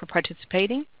 Thank you for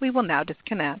participating. We will now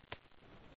disconnect.